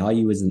perceive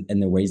value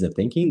and their ways of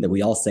thinking, that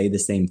we all say the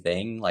same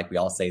thing. Like we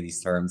all say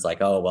these terms like,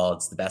 oh, well,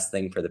 it's the best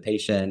thing for the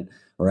patient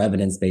or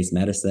evidence-based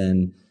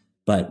medicine.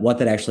 But what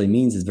that actually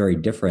means is very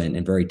different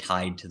and very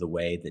tied to the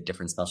way that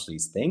different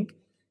specialties think.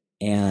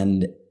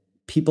 And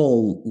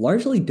people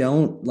largely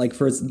don't, like,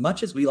 for as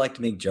much as we like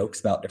to make jokes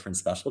about different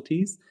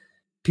specialties,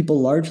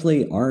 people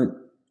largely aren't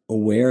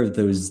aware of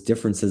those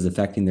differences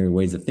affecting their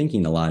ways of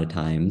thinking a lot of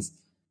times.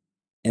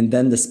 And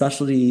then the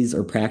specialties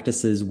or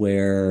practices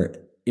where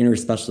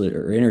interspecialty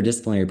or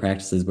interdisciplinary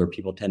practices where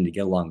people tend to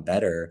get along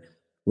better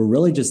were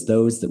really just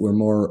those that were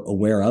more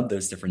aware of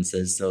those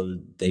differences so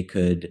they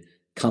could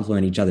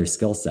complement each other's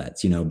skill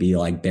sets, be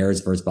like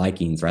Bears versus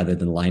Vikings rather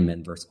than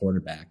linemen versus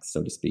quarterbacks,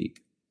 so to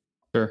speak.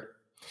 Sure.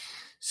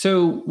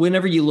 So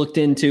whenever you looked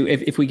into,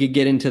 if we could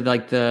get into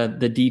like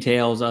the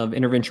details of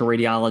interventional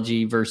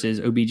radiology versus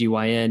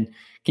OBGYN,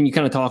 can you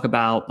kind of talk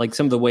about like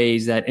some of the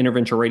ways that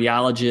interventional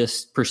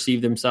radiologists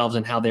perceive themselves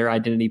and how their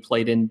identity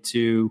played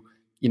into,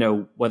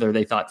 whether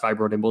they thought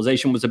fibroid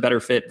embolization was a better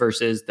fit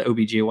versus the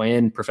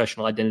OBGYN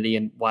professional identity,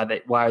 and why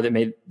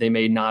they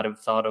may not have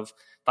thought of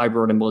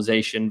fibroid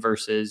embolization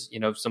versus,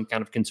 some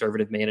kind of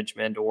conservative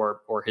management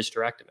or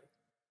hysterectomy?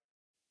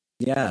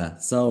 Yeah.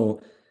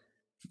 So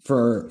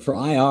for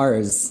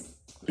IRs,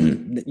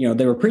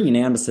 they were pretty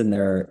unanimous in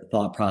their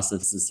thought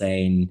processes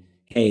saying,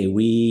 hey,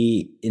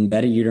 we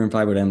embedded uterine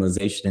fibroid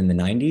embolization in the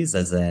 90s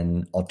as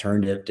an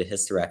alternative to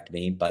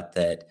hysterectomy, but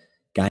that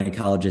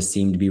gynecologists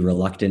seem to be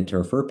reluctant to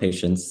refer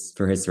patients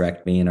for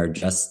hysterectomy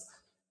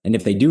and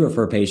if they do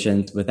refer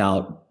patients,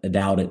 without a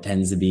doubt, it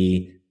tends to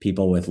be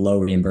people with low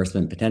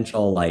reimbursement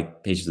potential,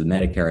 like patients with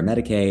Medicare or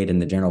Medicaid.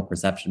 And the general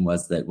perception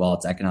was that, well,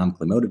 it's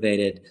economically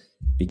motivated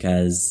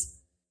because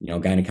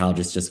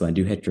gynecologists just want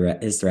to do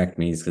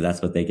hysterectomies because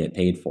that's what they get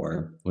paid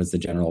for, was the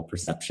general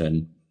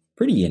perception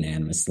pretty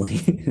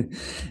unanimously.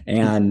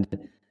 And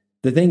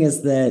the thing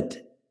is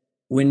that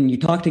when you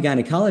talk to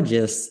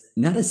gynecologists,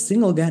 not a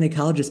single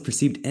gynecologist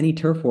perceived any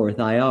turf war with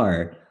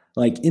IR.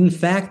 Like, in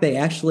fact, they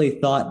actually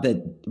thought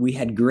that we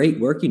had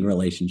great working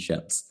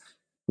relationships,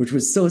 which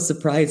was so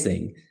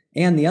surprising.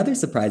 And the other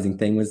surprising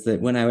thing was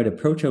that when I would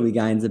approach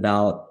OB-GYNs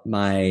about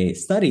my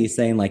study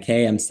saying like,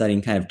 hey, I'm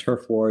studying kind of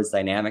turf wars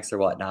dynamics or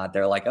whatnot,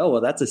 they're like, oh,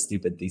 well, that's a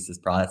stupid thesis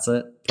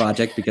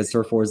project because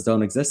turf wars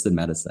don't exist in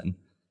medicine.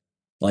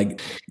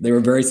 Like, they were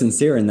very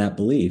sincere in that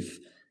belief.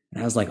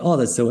 And I was like, oh,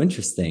 that's so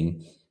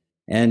interesting.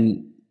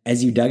 And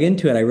as you dug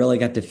into it, I really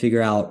got to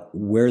figure out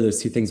where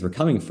those two things were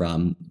coming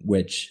from,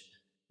 which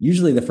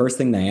usually the first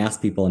thing that I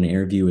ask people in an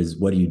interview is,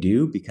 what do you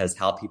do? Because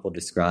how people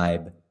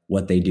describe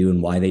what they do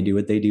and why they do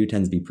what they do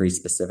tends to be pretty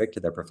specific to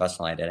their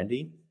professional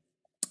identity.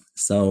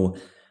 So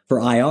for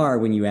IR,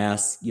 when you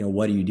ask,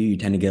 what do? You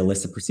tend to get a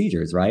list of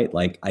procedures, right?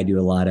 Like, I do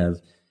a lot of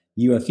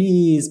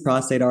UFEs,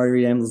 prostate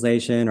artery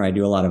embolization, or I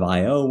do a lot of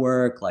IO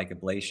work like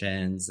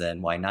ablations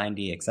and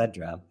Y90,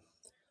 etc.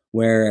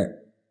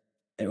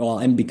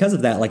 And because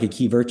of that, like, a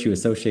key virtue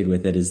associated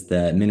with it is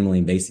the minimally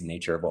invasive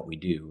nature of what we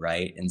do,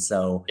 right? And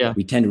so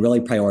we tend to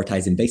really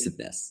prioritize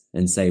invasiveness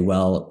and say,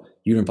 well,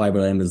 uterine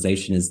fibroid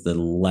embolization is the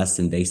less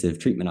invasive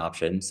treatment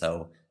option,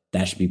 so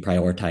that should be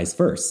prioritized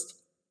first,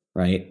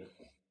 right?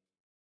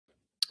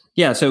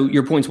 Yeah, so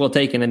your point's well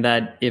taken in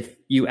that if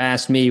you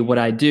ask me what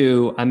I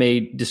do, I may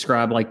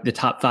describe like the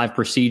top 5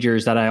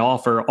 procedures that I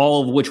offer,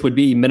 all of which would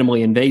be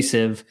minimally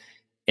invasive.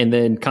 And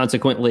then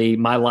consequently,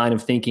 my line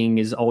of thinking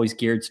is always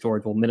geared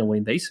towards, well, minimally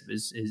invasive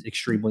is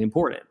extremely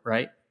important,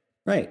 right?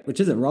 Right, which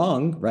isn't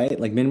wrong, right?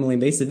 Like, minimally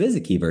invasive is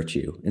a key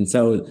virtue. And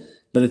so,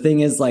 but the thing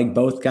is, like,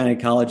 both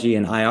gynecology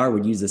and IR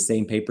would use the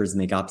same papers and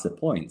make opposite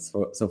points.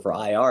 So for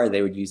IR,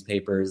 they would use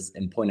papers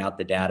and point out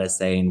the data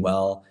saying,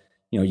 well,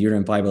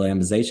 uterine fibroid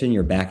embolization,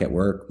 you're back at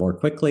work more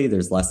quickly,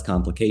 there's less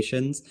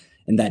complications.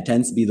 And that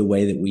tends to be the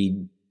way that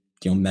we,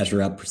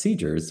 measure up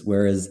procedures.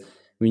 Whereas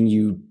when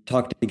you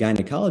talk to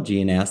gynecology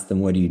and ask them,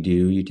 what do?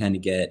 You tend to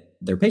get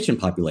their patient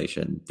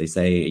population. They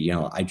say,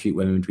 I treat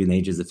women between the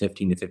ages of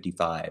 15 to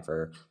 55,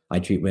 or I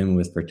treat women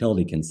with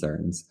fertility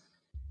concerns.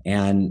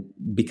 And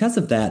because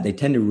of that, they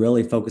tend to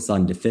really focus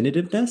on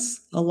definitiveness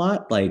a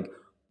lot, like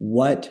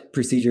what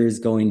procedure is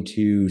going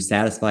to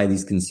satisfy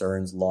these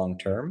concerns long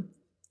term.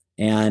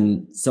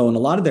 And so in a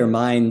lot of their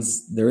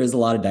minds, there is a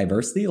lot of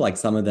diversity. Like,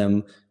 some of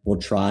them will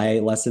try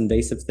less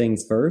invasive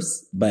things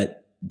first,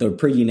 but they're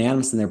pretty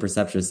unanimous in their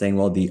perception of saying,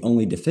 well, the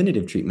only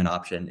definitive treatment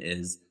option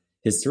is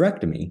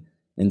hysterectomy.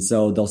 And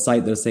so they'll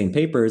cite those same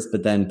papers,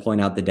 but then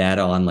point out the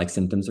data on like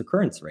symptoms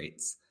recurrence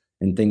rates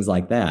and things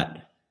like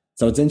that.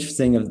 So it's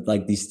interesting of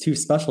like these two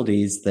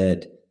specialties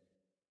that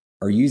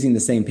are using the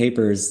same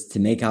papers to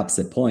make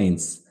opposite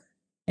points,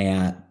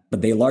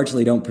 but they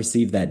largely don't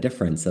perceive that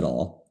difference at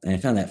all. And I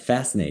found that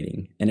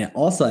fascinating. And it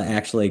also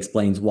actually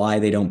explains why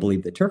they don't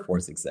believe that turf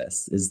wars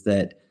exist, is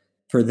that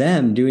for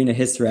them, doing a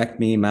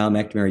hysterectomy,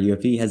 myomectomy, or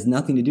UFE has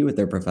nothing to do with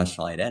their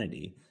professional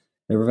identity.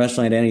 Their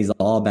professional identity is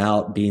all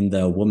about being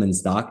the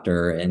woman's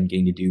doctor and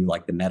getting to do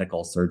like the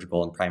medical,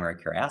 surgical, and primary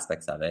care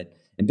aspects of it.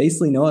 And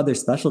basically no other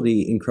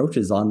specialty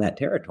encroaches on that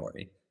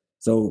territory.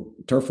 So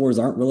turf wars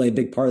aren't really a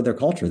big part of their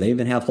culture. They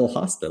even have whole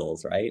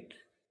hospitals, right?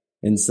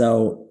 And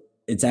so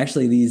it's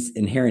actually these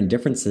inherent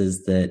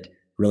differences that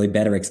really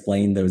better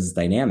explain those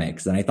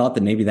dynamics. And I thought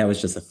that maybe that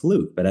was just a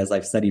fluke, but as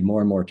I've studied more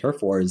and more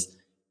turf wars,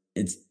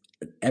 it's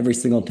every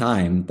single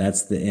time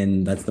that's the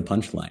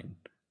punchline.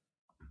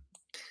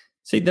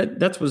 See,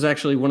 that was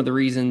actually one of the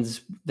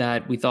reasons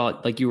that we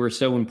thought like you were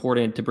so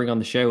important to bring on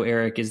the show,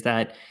 Eric, is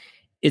that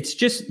it's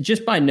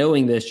just by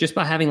knowing this, just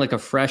by having like a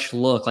fresh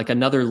look, like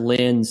another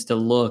lens to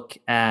look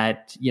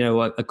at,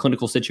 a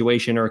clinical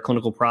situation or a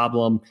clinical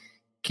problem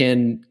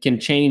can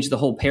change the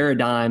whole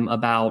paradigm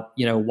about,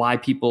 why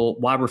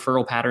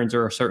referral patterns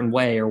are a certain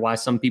way, or why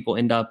some people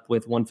end up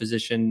with one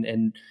physician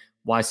and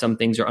why some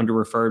things are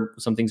under-referred,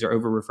 some things are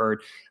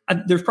over-referred.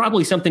 There's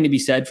probably something to be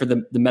said for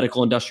the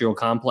medical industrial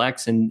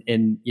complex and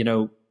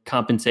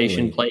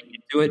compensation playing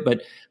into it,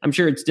 but I'm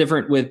sure it's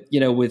different with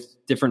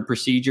different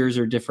procedures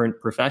or different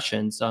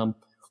professions.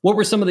 What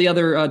were some of the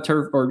other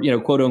turf or,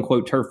 quote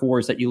unquote turf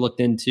wars that you looked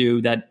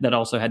into that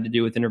also had to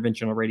do with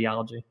interventional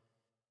radiology?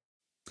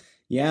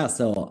 Yeah,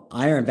 so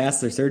IR and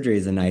vascular surgery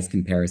is a nice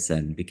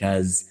comparison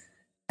because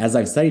as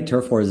I've studied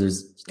turf wars,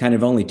 there's kind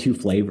of only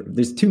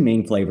there's two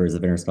main flavors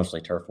of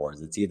interspecialty turf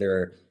wars. It's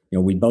either,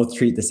 we both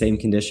treat the same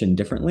condition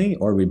differently,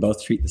 or we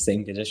both treat the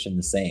same condition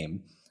the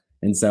same.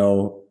 And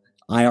so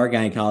IR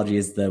gynecology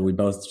is we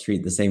both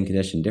treat the same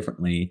condition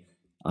differently.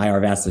 IR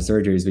vascular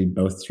surgery is we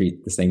both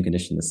treat the same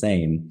condition the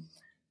same.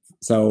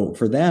 So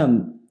for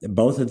them,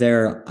 both of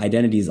their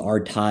identities are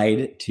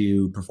tied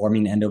to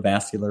performing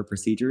endovascular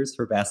procedures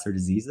for vascular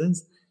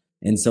diseases.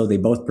 And so they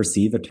both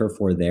perceive a turf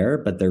war there,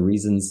 but their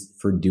reasons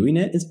for doing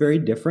it is very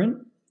different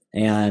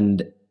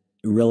and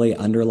really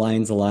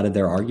underlines a lot of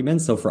their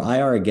arguments. So for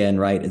IR, again,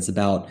 right, it's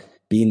about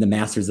being the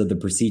masters of the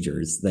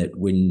procedures. That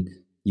when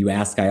you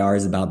ask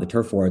IRs about the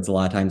turf war, it's a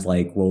lot of times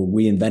like, well,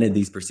 we invented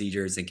these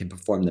procedures and can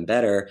perform them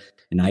better.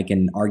 And I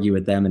can argue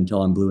with them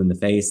until I'm blue in the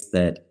face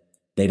that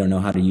they don't know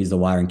how to use the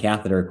wire and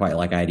catheter quite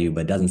like I do,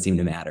 but it doesn't seem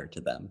to matter to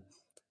them.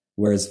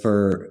 Whereas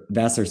for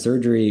vascular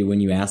surgery,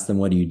 when you ask them,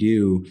 what do you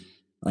do?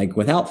 Like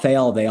without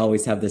fail, they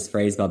always have this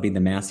phrase about being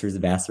the masters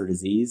of vascular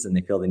disease, and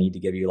they feel the need to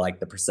give you like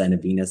the percent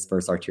of venous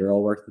versus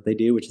arterial work that they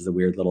do, which is a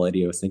weird little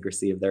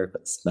idiosyncrasy of their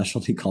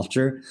specialty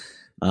culture.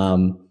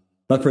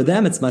 But for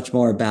them, it's much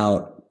more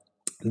about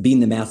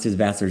being the masters of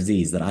vascular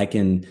disease, that I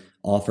can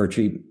offer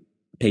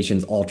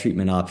patients all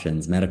treatment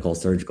options, medical,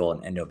 surgical,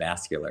 and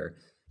endovascular.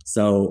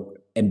 So,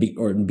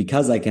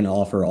 because I can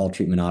offer all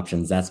treatment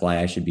options, that's why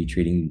I should be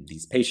treating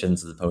these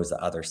patients as opposed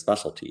to other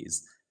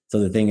specialties. So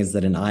the thing is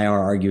that an IR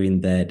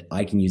arguing that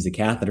I can use a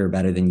catheter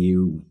better than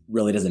you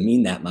really doesn't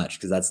mean that much,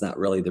 because that's not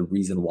really the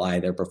reason why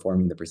they're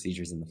performing the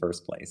procedures in the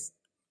first place.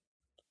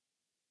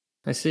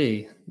 I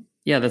see.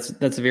 Yeah, that's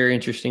a very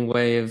interesting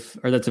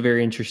that's a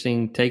very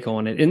interesting take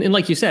on it. And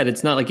like you said,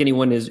 it's not like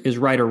anyone is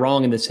right or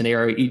wrong in this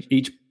scenario.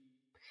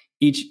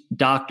 Each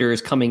doctor is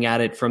coming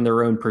at it from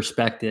their own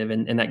perspective,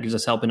 and that gives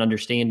us help in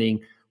understanding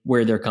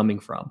where they're coming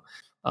from.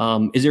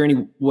 Is there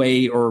any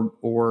way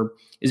or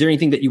is there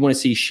anything that you want to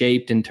see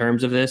shaped in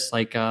terms of this,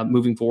 like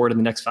moving forward in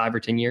the next 5 or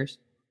 10 years?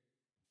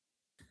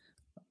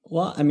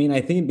 Well, I mean,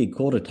 I think it'd be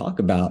cool to talk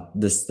about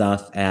this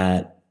stuff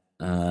at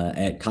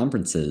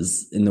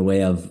conferences in the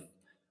way of,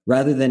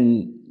 rather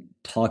than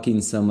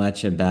talking so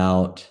much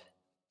about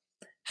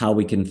how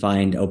we can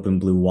find open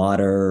blue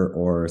water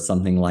or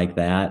something like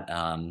that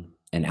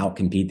and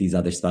outcompete these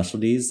other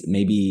specialties,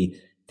 maybe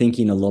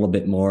thinking a little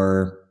bit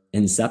more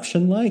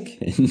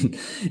Inception-like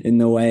in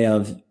the way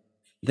of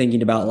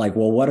thinking about like,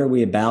 well, what are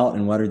we about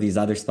and what are these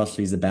other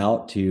specialties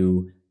about,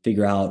 to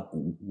figure out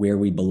where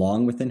we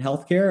belong within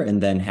healthcare,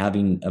 and then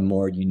having a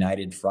more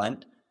united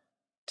front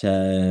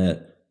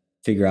to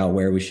figure out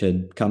where we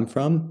should come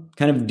from.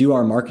 Kind of do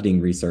our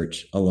marketing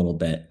research a little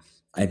bit,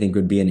 I think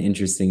would be an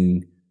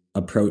interesting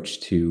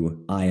approach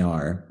to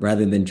IR,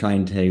 rather than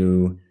trying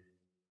to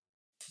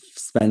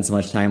spend so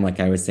much time, like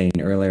I was saying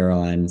earlier,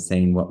 on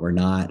saying what we're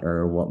not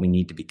or what we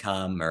need to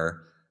become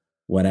or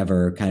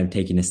whatever, kind of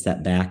taking a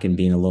step back and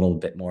being a little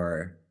bit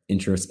more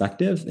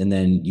introspective, and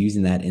then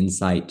using that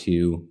insight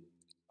to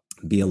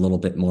be a little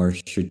bit more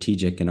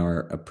strategic in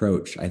our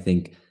approach, I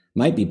think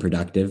might be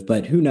productive.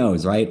 But who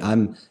knows, right?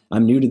 I'm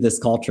new to this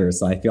culture,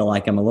 so I feel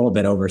like I'm a little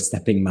bit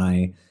overstepping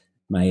my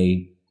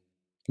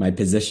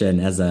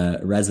position as a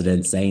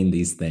resident saying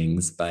these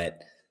things,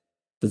 but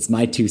that's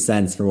my 2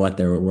 cents for what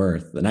they're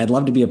worth. And I'd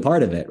love to be a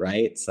part of it,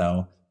 right?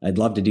 So I'd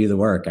love to do the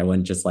work. I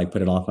wouldn't just like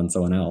put it off on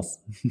someone else.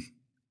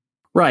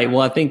 Right.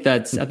 Well, I think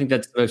that's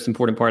the most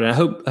important part. And I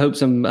hope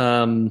some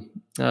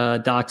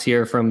docs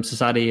here from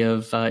Society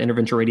of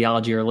Interventional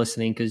Radiology are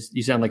listening, because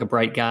you sound like a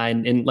bright guy.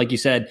 And like you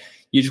said,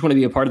 you just want to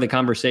be a part of the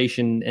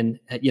conversation and,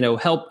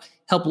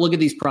 help look at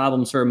these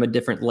problems from a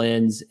different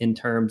lens in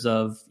terms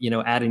of,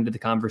 adding to the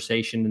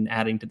conversation and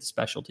adding to the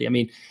specialty. I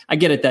mean, I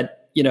get it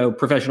that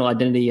professional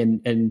identity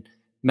and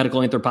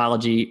medical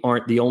anthropology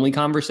aren't the only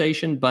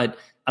conversation, but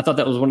I thought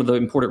that was one of the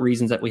important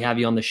reasons that we have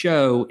you on the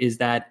show, is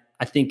that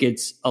I think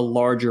it's a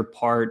larger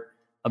part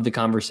of the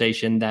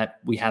conversation that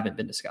we haven't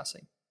been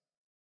discussing.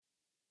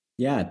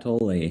 Yeah,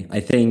 totally. I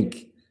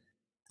think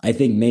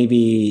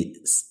maybe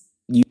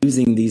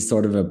using these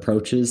sort of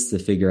approaches to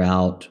figure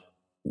out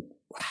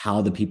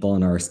how the people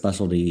in our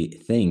specialty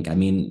think. I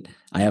mean,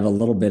 I have a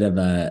little bit of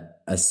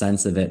a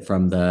sense of it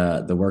from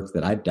the work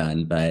that I've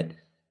done, but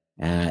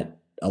at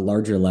a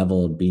larger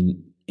level, it'd be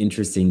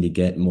interesting to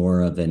get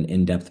more of an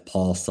in-depth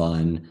pulse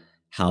on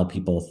how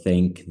people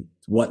think,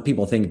 what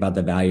people think about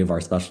the value of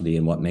our specialty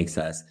and what makes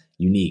us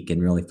unique,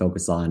 and really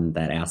focus on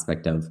that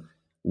aspect of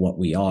what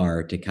we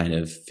are to kind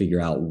of figure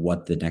out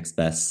what the next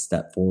best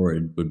step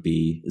forward would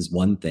be, is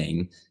one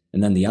thing.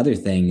 And then the other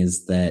thing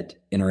is that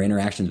in our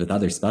interactions with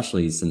other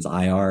specialties, since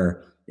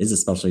IR is a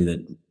specialty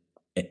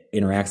that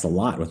interacts a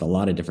lot with a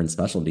lot of different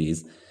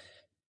specialties,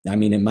 I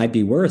mean, it might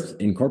be worth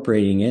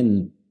incorporating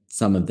in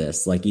some of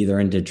this, like either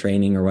into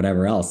training or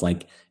whatever else.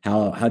 Like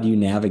how do you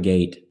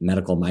navigate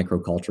medical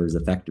microcultures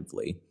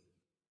effectively?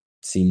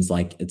 Seems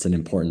like it's an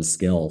important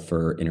skill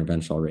for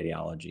interventional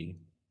radiology.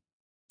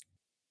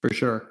 For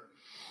sure.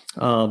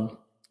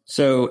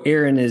 So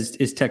Aaron is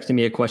texting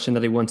me a question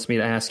that he wants me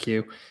to ask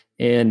you.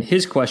 And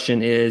his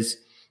question is,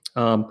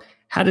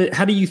 how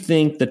do you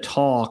think the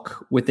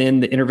talk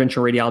within the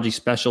interventional radiology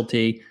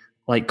specialty,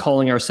 like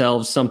calling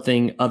ourselves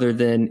something other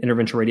than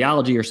interventional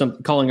radiology,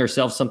 or calling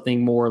ourselves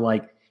something more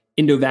like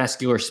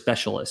endovascular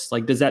specialists,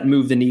 like does that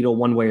move the needle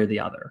one way or the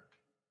other?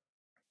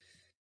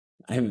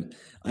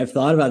 I've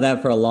thought about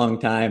that for a long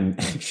time,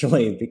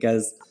 actually,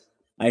 because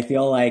I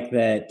feel like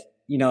that,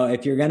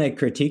 if you're going to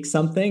critique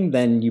something,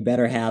 then you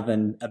better have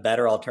a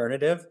better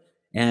alternative.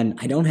 And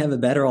I don't have a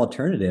better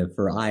alternative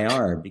for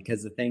IR,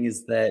 because the thing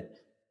is that,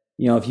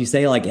 if you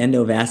say like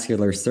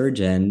endovascular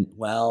surgeon,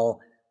 well,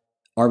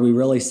 are we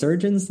really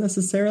surgeons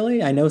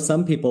necessarily? I know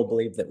some people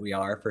believe that we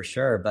are, for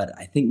sure, but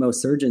I think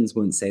most surgeons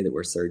wouldn't say that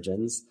we're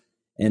surgeons.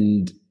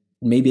 And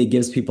maybe it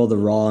gives people the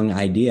wrong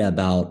idea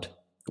about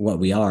what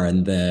we are.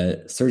 And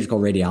the surgical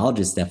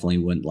radiologists definitely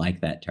wouldn't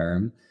like that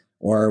term.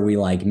 Or are we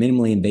like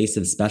minimally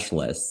invasive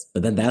specialists?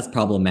 But then that's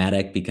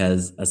problematic,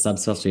 because a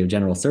subspecialty of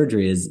general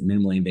surgery is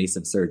minimally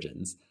invasive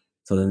surgeons.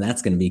 So then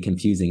that's going to be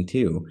confusing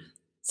too.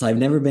 So I've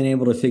never been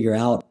able to figure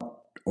out,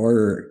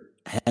 or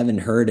haven't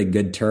heard a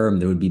good term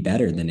that would be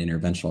better than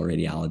interventional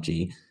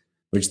radiology,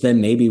 which then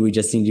maybe we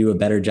just need to do a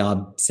better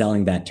job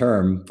selling that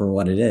term for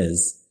what it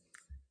is.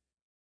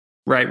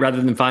 Right.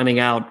 Rather than finding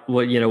out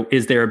what,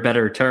 is there a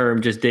better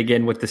term, just dig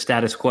in with the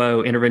status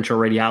quo, interventional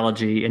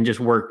radiology, and just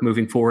work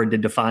moving forward to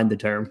define the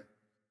term.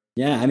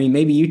 Yeah. I mean,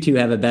 maybe you two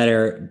have a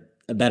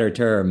better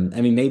term.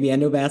 I mean, maybe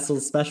endovascular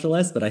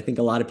specialists, but I think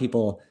a lot of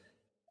people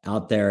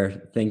out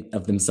there think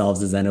of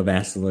themselves as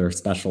endovascular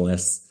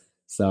specialists.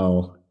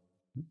 So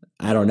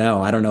I don't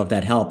know. I don't know if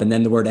that helped. And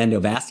then the word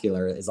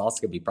endovascular is also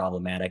going to be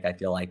problematic, I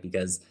feel like,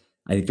 because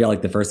I feel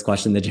like the first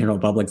question the general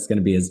public is going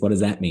to be is, what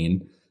does that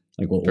mean?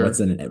 Like, sure. What's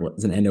an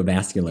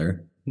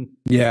endovascular?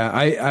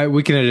 Yeah,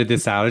 we can edit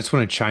this out. I just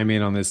want to chime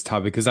in on this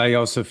topic, because I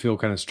also feel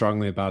kind of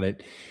strongly about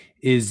it.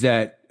 Is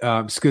that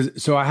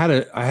so I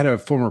had a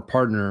former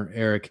partner,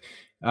 Eric,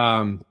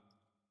 when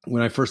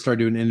I first started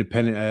doing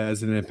independent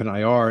as an independent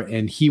IR,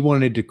 and he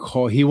wanted to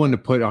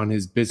put on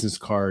his business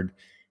card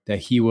that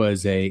he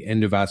was a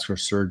endovascular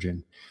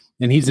surgeon,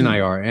 and he's an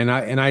IR,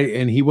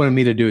 and he wanted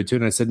me to do it too.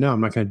 And I said, no,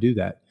 I'm not going to do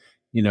that.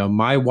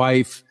 My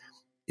wife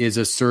is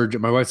a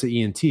surgeon. My wife's an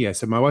ENT. I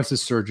said, my wife's a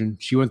surgeon.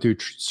 She went through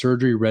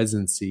surgery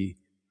residency.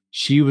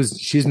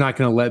 She's not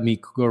going to let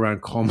me go around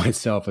and call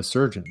myself a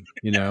surgeon,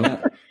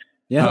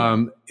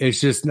 Yeah.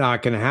 It's just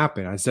not going to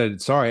happen. I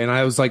said, sorry. And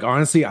I was like,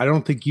 honestly, I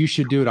don't think you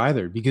should do it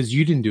either, because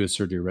you didn't do a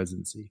surgery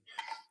residency.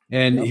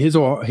 And his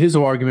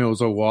whole argument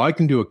was, oh, well, I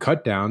can do a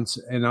cut downs.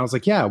 And I was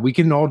like, yeah, we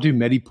can all do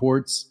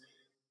Mediports,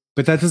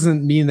 but that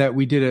doesn't mean that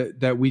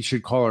that we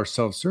should call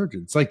ourselves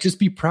surgeons. Like, just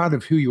be proud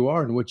of who you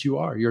are and what you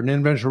are. You're an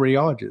interventional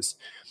radiologist.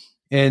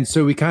 And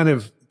so we kind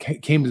of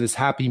came to this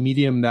happy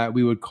medium that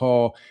we would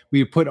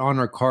put on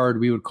our card,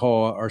 we would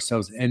call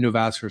ourselves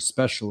endovascular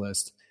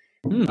specialist.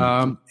 And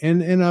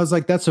I was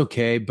like, that's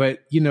okay. But,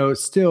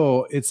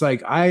 still, it's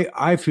like,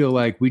 I feel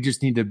like we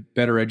just need to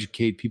better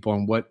educate people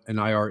on what an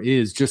IR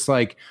is. Just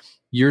like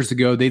years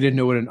ago, they didn't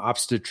know what an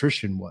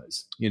obstetrician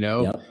was,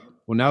 Yep.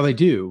 Well, now they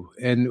do.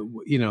 And,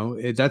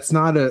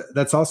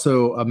 that's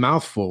also a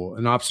mouthful,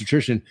 an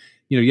obstetrician.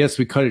 Yes,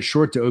 we cut it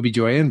short to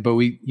OBGYN, but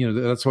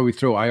that's why we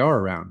throw IR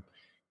around.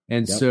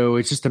 And yep. So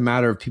it's just a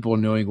matter of people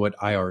knowing what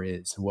IR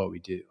is and what we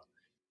do.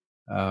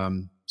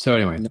 So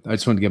anyway, I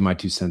just wanted to give my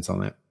 2 cents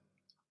on that.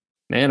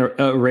 Man,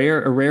 a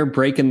rare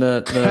break in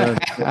the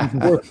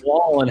fourth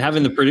wall and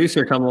having the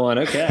producer come on.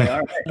 Okay,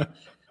 all right.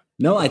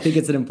 No, I think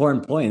it's an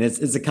important point.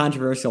 It's a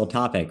controversial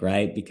topic,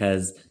 right?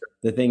 Because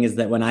the thing is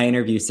that when I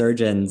interview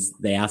surgeons,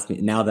 they ask me,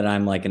 now that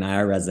I'm like an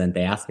IR resident,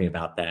 they ask me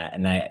about that.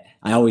 And I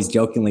always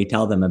jokingly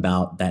tell them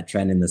about that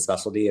trend in the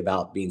specialty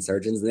about being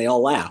surgeons, and they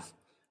all laugh.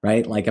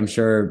 right? Like I'm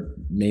sure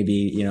maybe,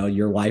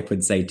 your wife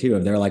would say too,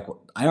 if they're like,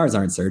 IRs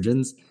aren't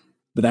surgeons,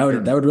 but that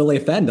would really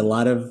offend a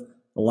lot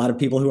of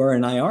people who are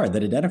in IR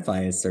that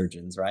identify as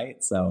surgeons,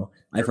 right? So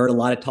I've heard a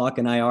lot of talk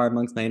in IR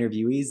amongst my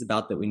interviewees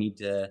about that we need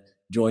to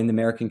join the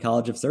American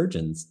College of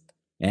Surgeons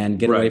and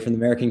get away from the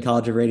American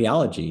College of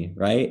Radiology,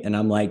 right? And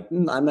I'm like,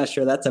 I'm not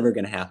sure that's ever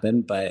going to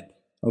happen, but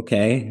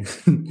okay.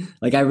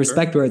 Like I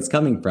respect where it's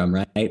coming from,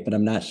 right? But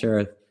I'm not sure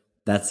if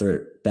that's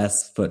their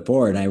best foot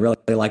forward. And I really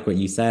like what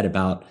you said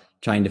about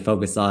trying to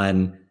focus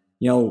on,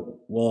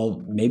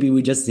 well, maybe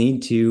we just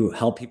need to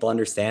help people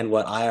understand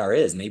what IR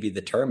is. Maybe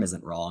the term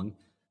isn't wrong.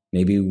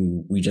 Maybe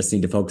we just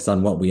need to focus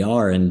on what we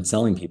are and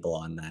selling people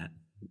on that.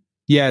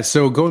 Yeah.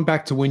 So going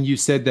back to when you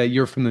said that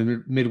you're from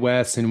the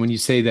Midwest, and when you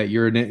say that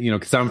you're,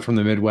 because I'm from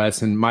the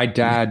Midwest, and my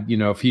dad,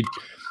 if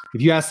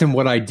you asked him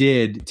what I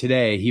did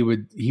today, he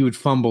would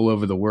fumble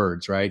over the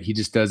words, right? He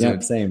just doesn't.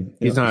 Yep, same.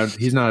 He's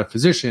not a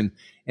physician,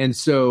 and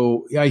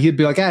so he'd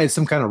be like, it's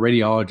some kind of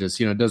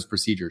radiologist, does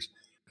procedures.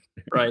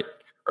 Right.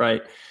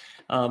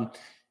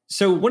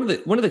 So one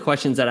of the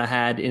questions that I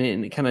had,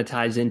 and it kind of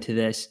ties into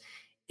this,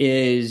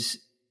 is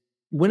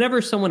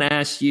whenever someone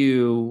asks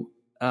you,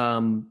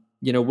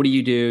 what do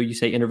you do? You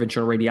say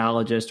interventional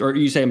radiologist, or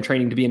you say I'm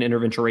training to be an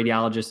interventional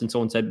radiologist, and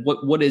someone said,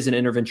 what is an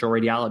interventional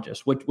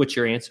radiologist? What's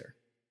your answer?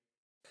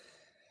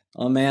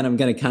 Oh man, I'm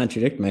going to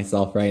contradict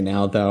myself right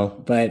now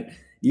though. But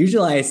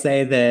usually I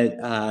say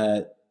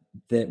that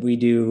we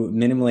do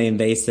minimally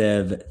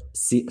invasive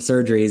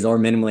surgeries or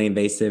minimally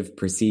invasive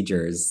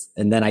procedures.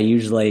 And then I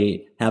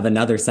usually have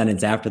another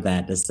sentence after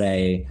that to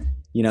say,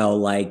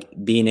 like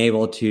being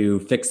able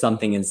to fix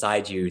something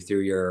inside you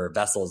through your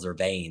vessels or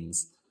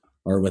veins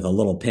or with a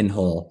little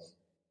pinhole.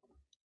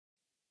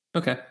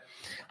 Okay.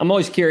 I'm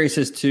always curious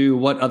as to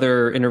what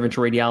other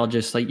interventional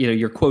radiologists, like,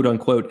 your quote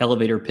unquote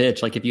elevator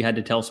pitch, like if you had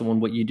to tell someone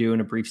what you do in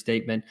a brief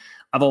statement.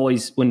 I've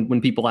always, when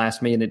people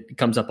ask me, and it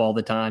comes up all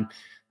the time,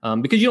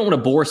 because you don't want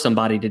to bore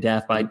somebody to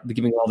death by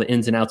giving all the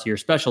ins and outs of your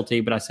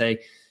specialty. But I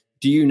say,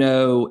 do you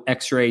know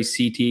X-rays,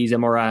 CTs,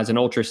 MRIs, and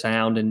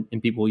ultrasound?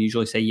 And people will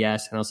usually say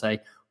yes. And I'll say,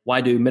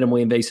 why do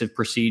minimally invasive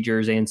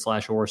procedures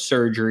and/or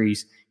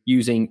surgeries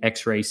using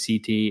X-ray,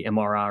 CT,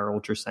 MRI, or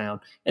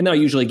ultrasound? And then I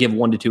usually give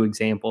 1 to 2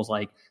 examples,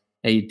 like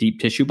a deep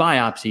tissue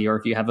biopsy, or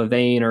if you have a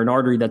vein or an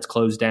artery that's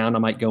closed down, I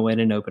might go in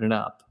and open it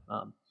up.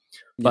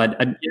 But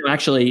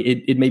actually,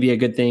 it may be a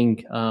good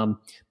thing.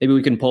 Maybe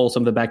we can poll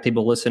some of the back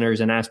table listeners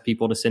and ask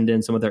people to send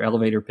in some of their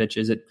elevator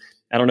pitches.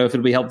 I don't know if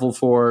it'll be helpful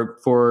for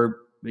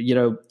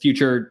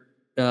future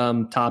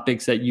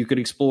topics that you could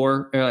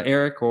explore,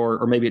 Eric,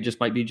 or maybe it just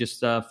might be just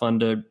fun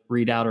to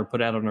read out or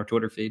put out on our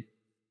Twitter feed.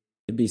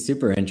 It'd be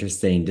super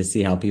interesting to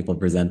see how people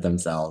present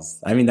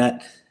themselves. I mean,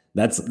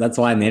 that's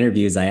why in the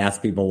interviews I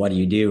ask people, what do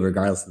you do,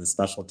 regardless of the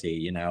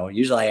specialty?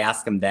 Usually I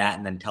ask them that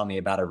and then tell me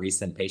about a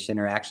recent patient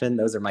interaction.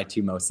 Those are my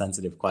 2 most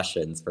sensitive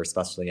questions for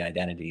specialty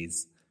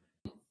identities.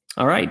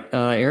 All right,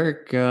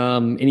 Eric,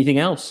 anything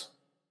else?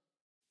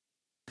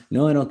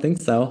 No, I don't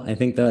think so. I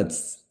think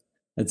that's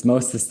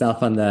most of the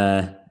stuff on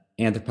the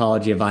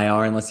anthropology of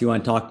IR, unless you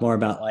want to talk more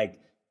about like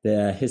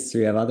the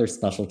history of other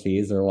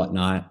specialties or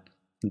whatnot.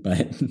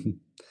 But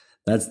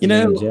that's the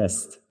main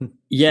gist.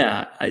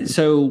 Yeah.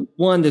 So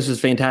one, this was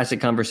a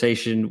fantastic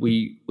conversation.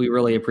 We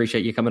really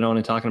appreciate you coming on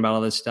and talking about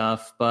all this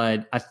stuff.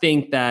 But I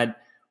think that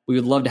we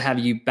would love to have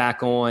you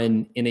back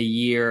on in a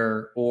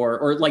year,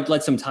 or like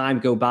let some time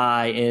go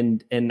by,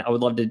 and I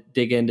would love to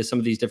dig into some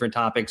of these different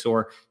topics,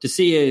 or to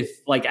see if,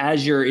 like,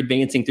 as you're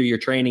advancing through your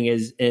training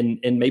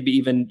and maybe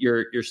even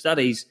your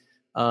studies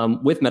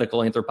with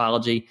medical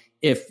anthropology,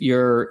 if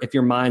your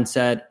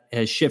mindset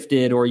has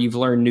shifted, or you've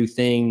learned new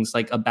things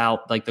like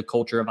about like the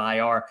culture of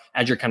IR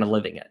as you're kind of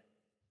living it.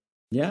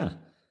 Yeah,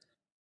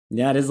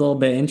 it is a little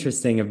bit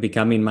interesting of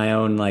becoming my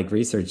own like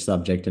research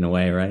subject in a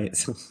way, right?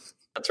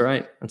 That's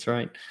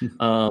right.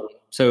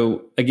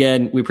 So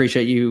again, we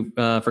appreciate you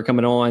for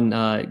coming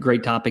on.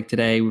 Great topic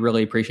today. We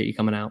really appreciate you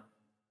coming out.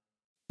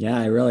 Yeah,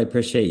 I really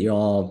appreciate you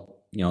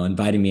all,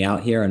 inviting me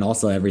out here, and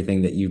also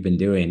everything that you've been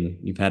doing.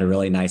 You've had a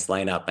really nice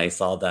lineup. I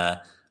saw the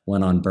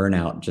one on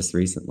burnout just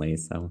recently.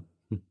 So.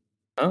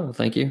 Oh,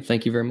 thank you.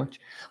 Thank you very much.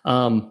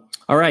 All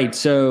right.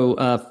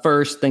 So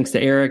first, thanks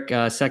to Eric.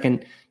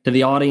 Second, to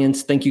the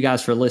audience, thank you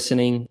guys for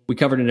listening. We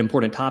covered an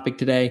important topic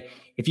today.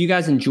 If you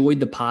guys enjoyed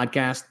the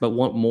podcast but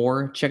want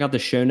more, check out the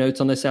show notes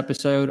on this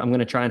episode. I'm going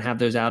to try and have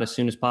those out as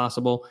soon as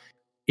possible.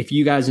 If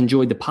you guys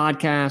enjoyed the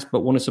podcast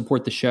but want to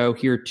support the show,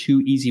 here are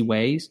 2 easy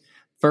ways.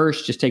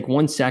 First, just take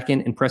 1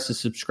 second and press the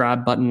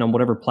subscribe button on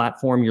whatever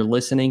platform you're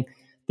listening.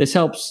 This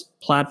helps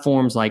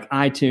platforms like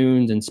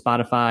iTunes and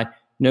Spotify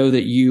know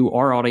that you,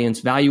 our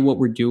audience, value what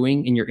we're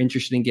doing and you're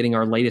interested in getting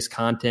our latest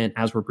content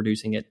as we're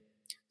producing it.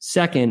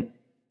 Second,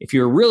 if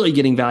you're really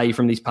getting value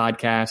from these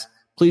podcasts,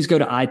 please go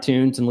to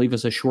iTunes and leave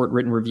us a short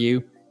written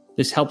review.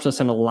 This helps us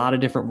in a lot of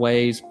different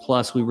ways.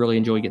 Plus, we really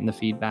enjoy getting the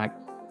feedback.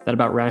 That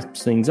about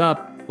wraps things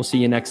up. We'll see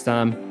you next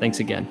time. Thanks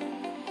again.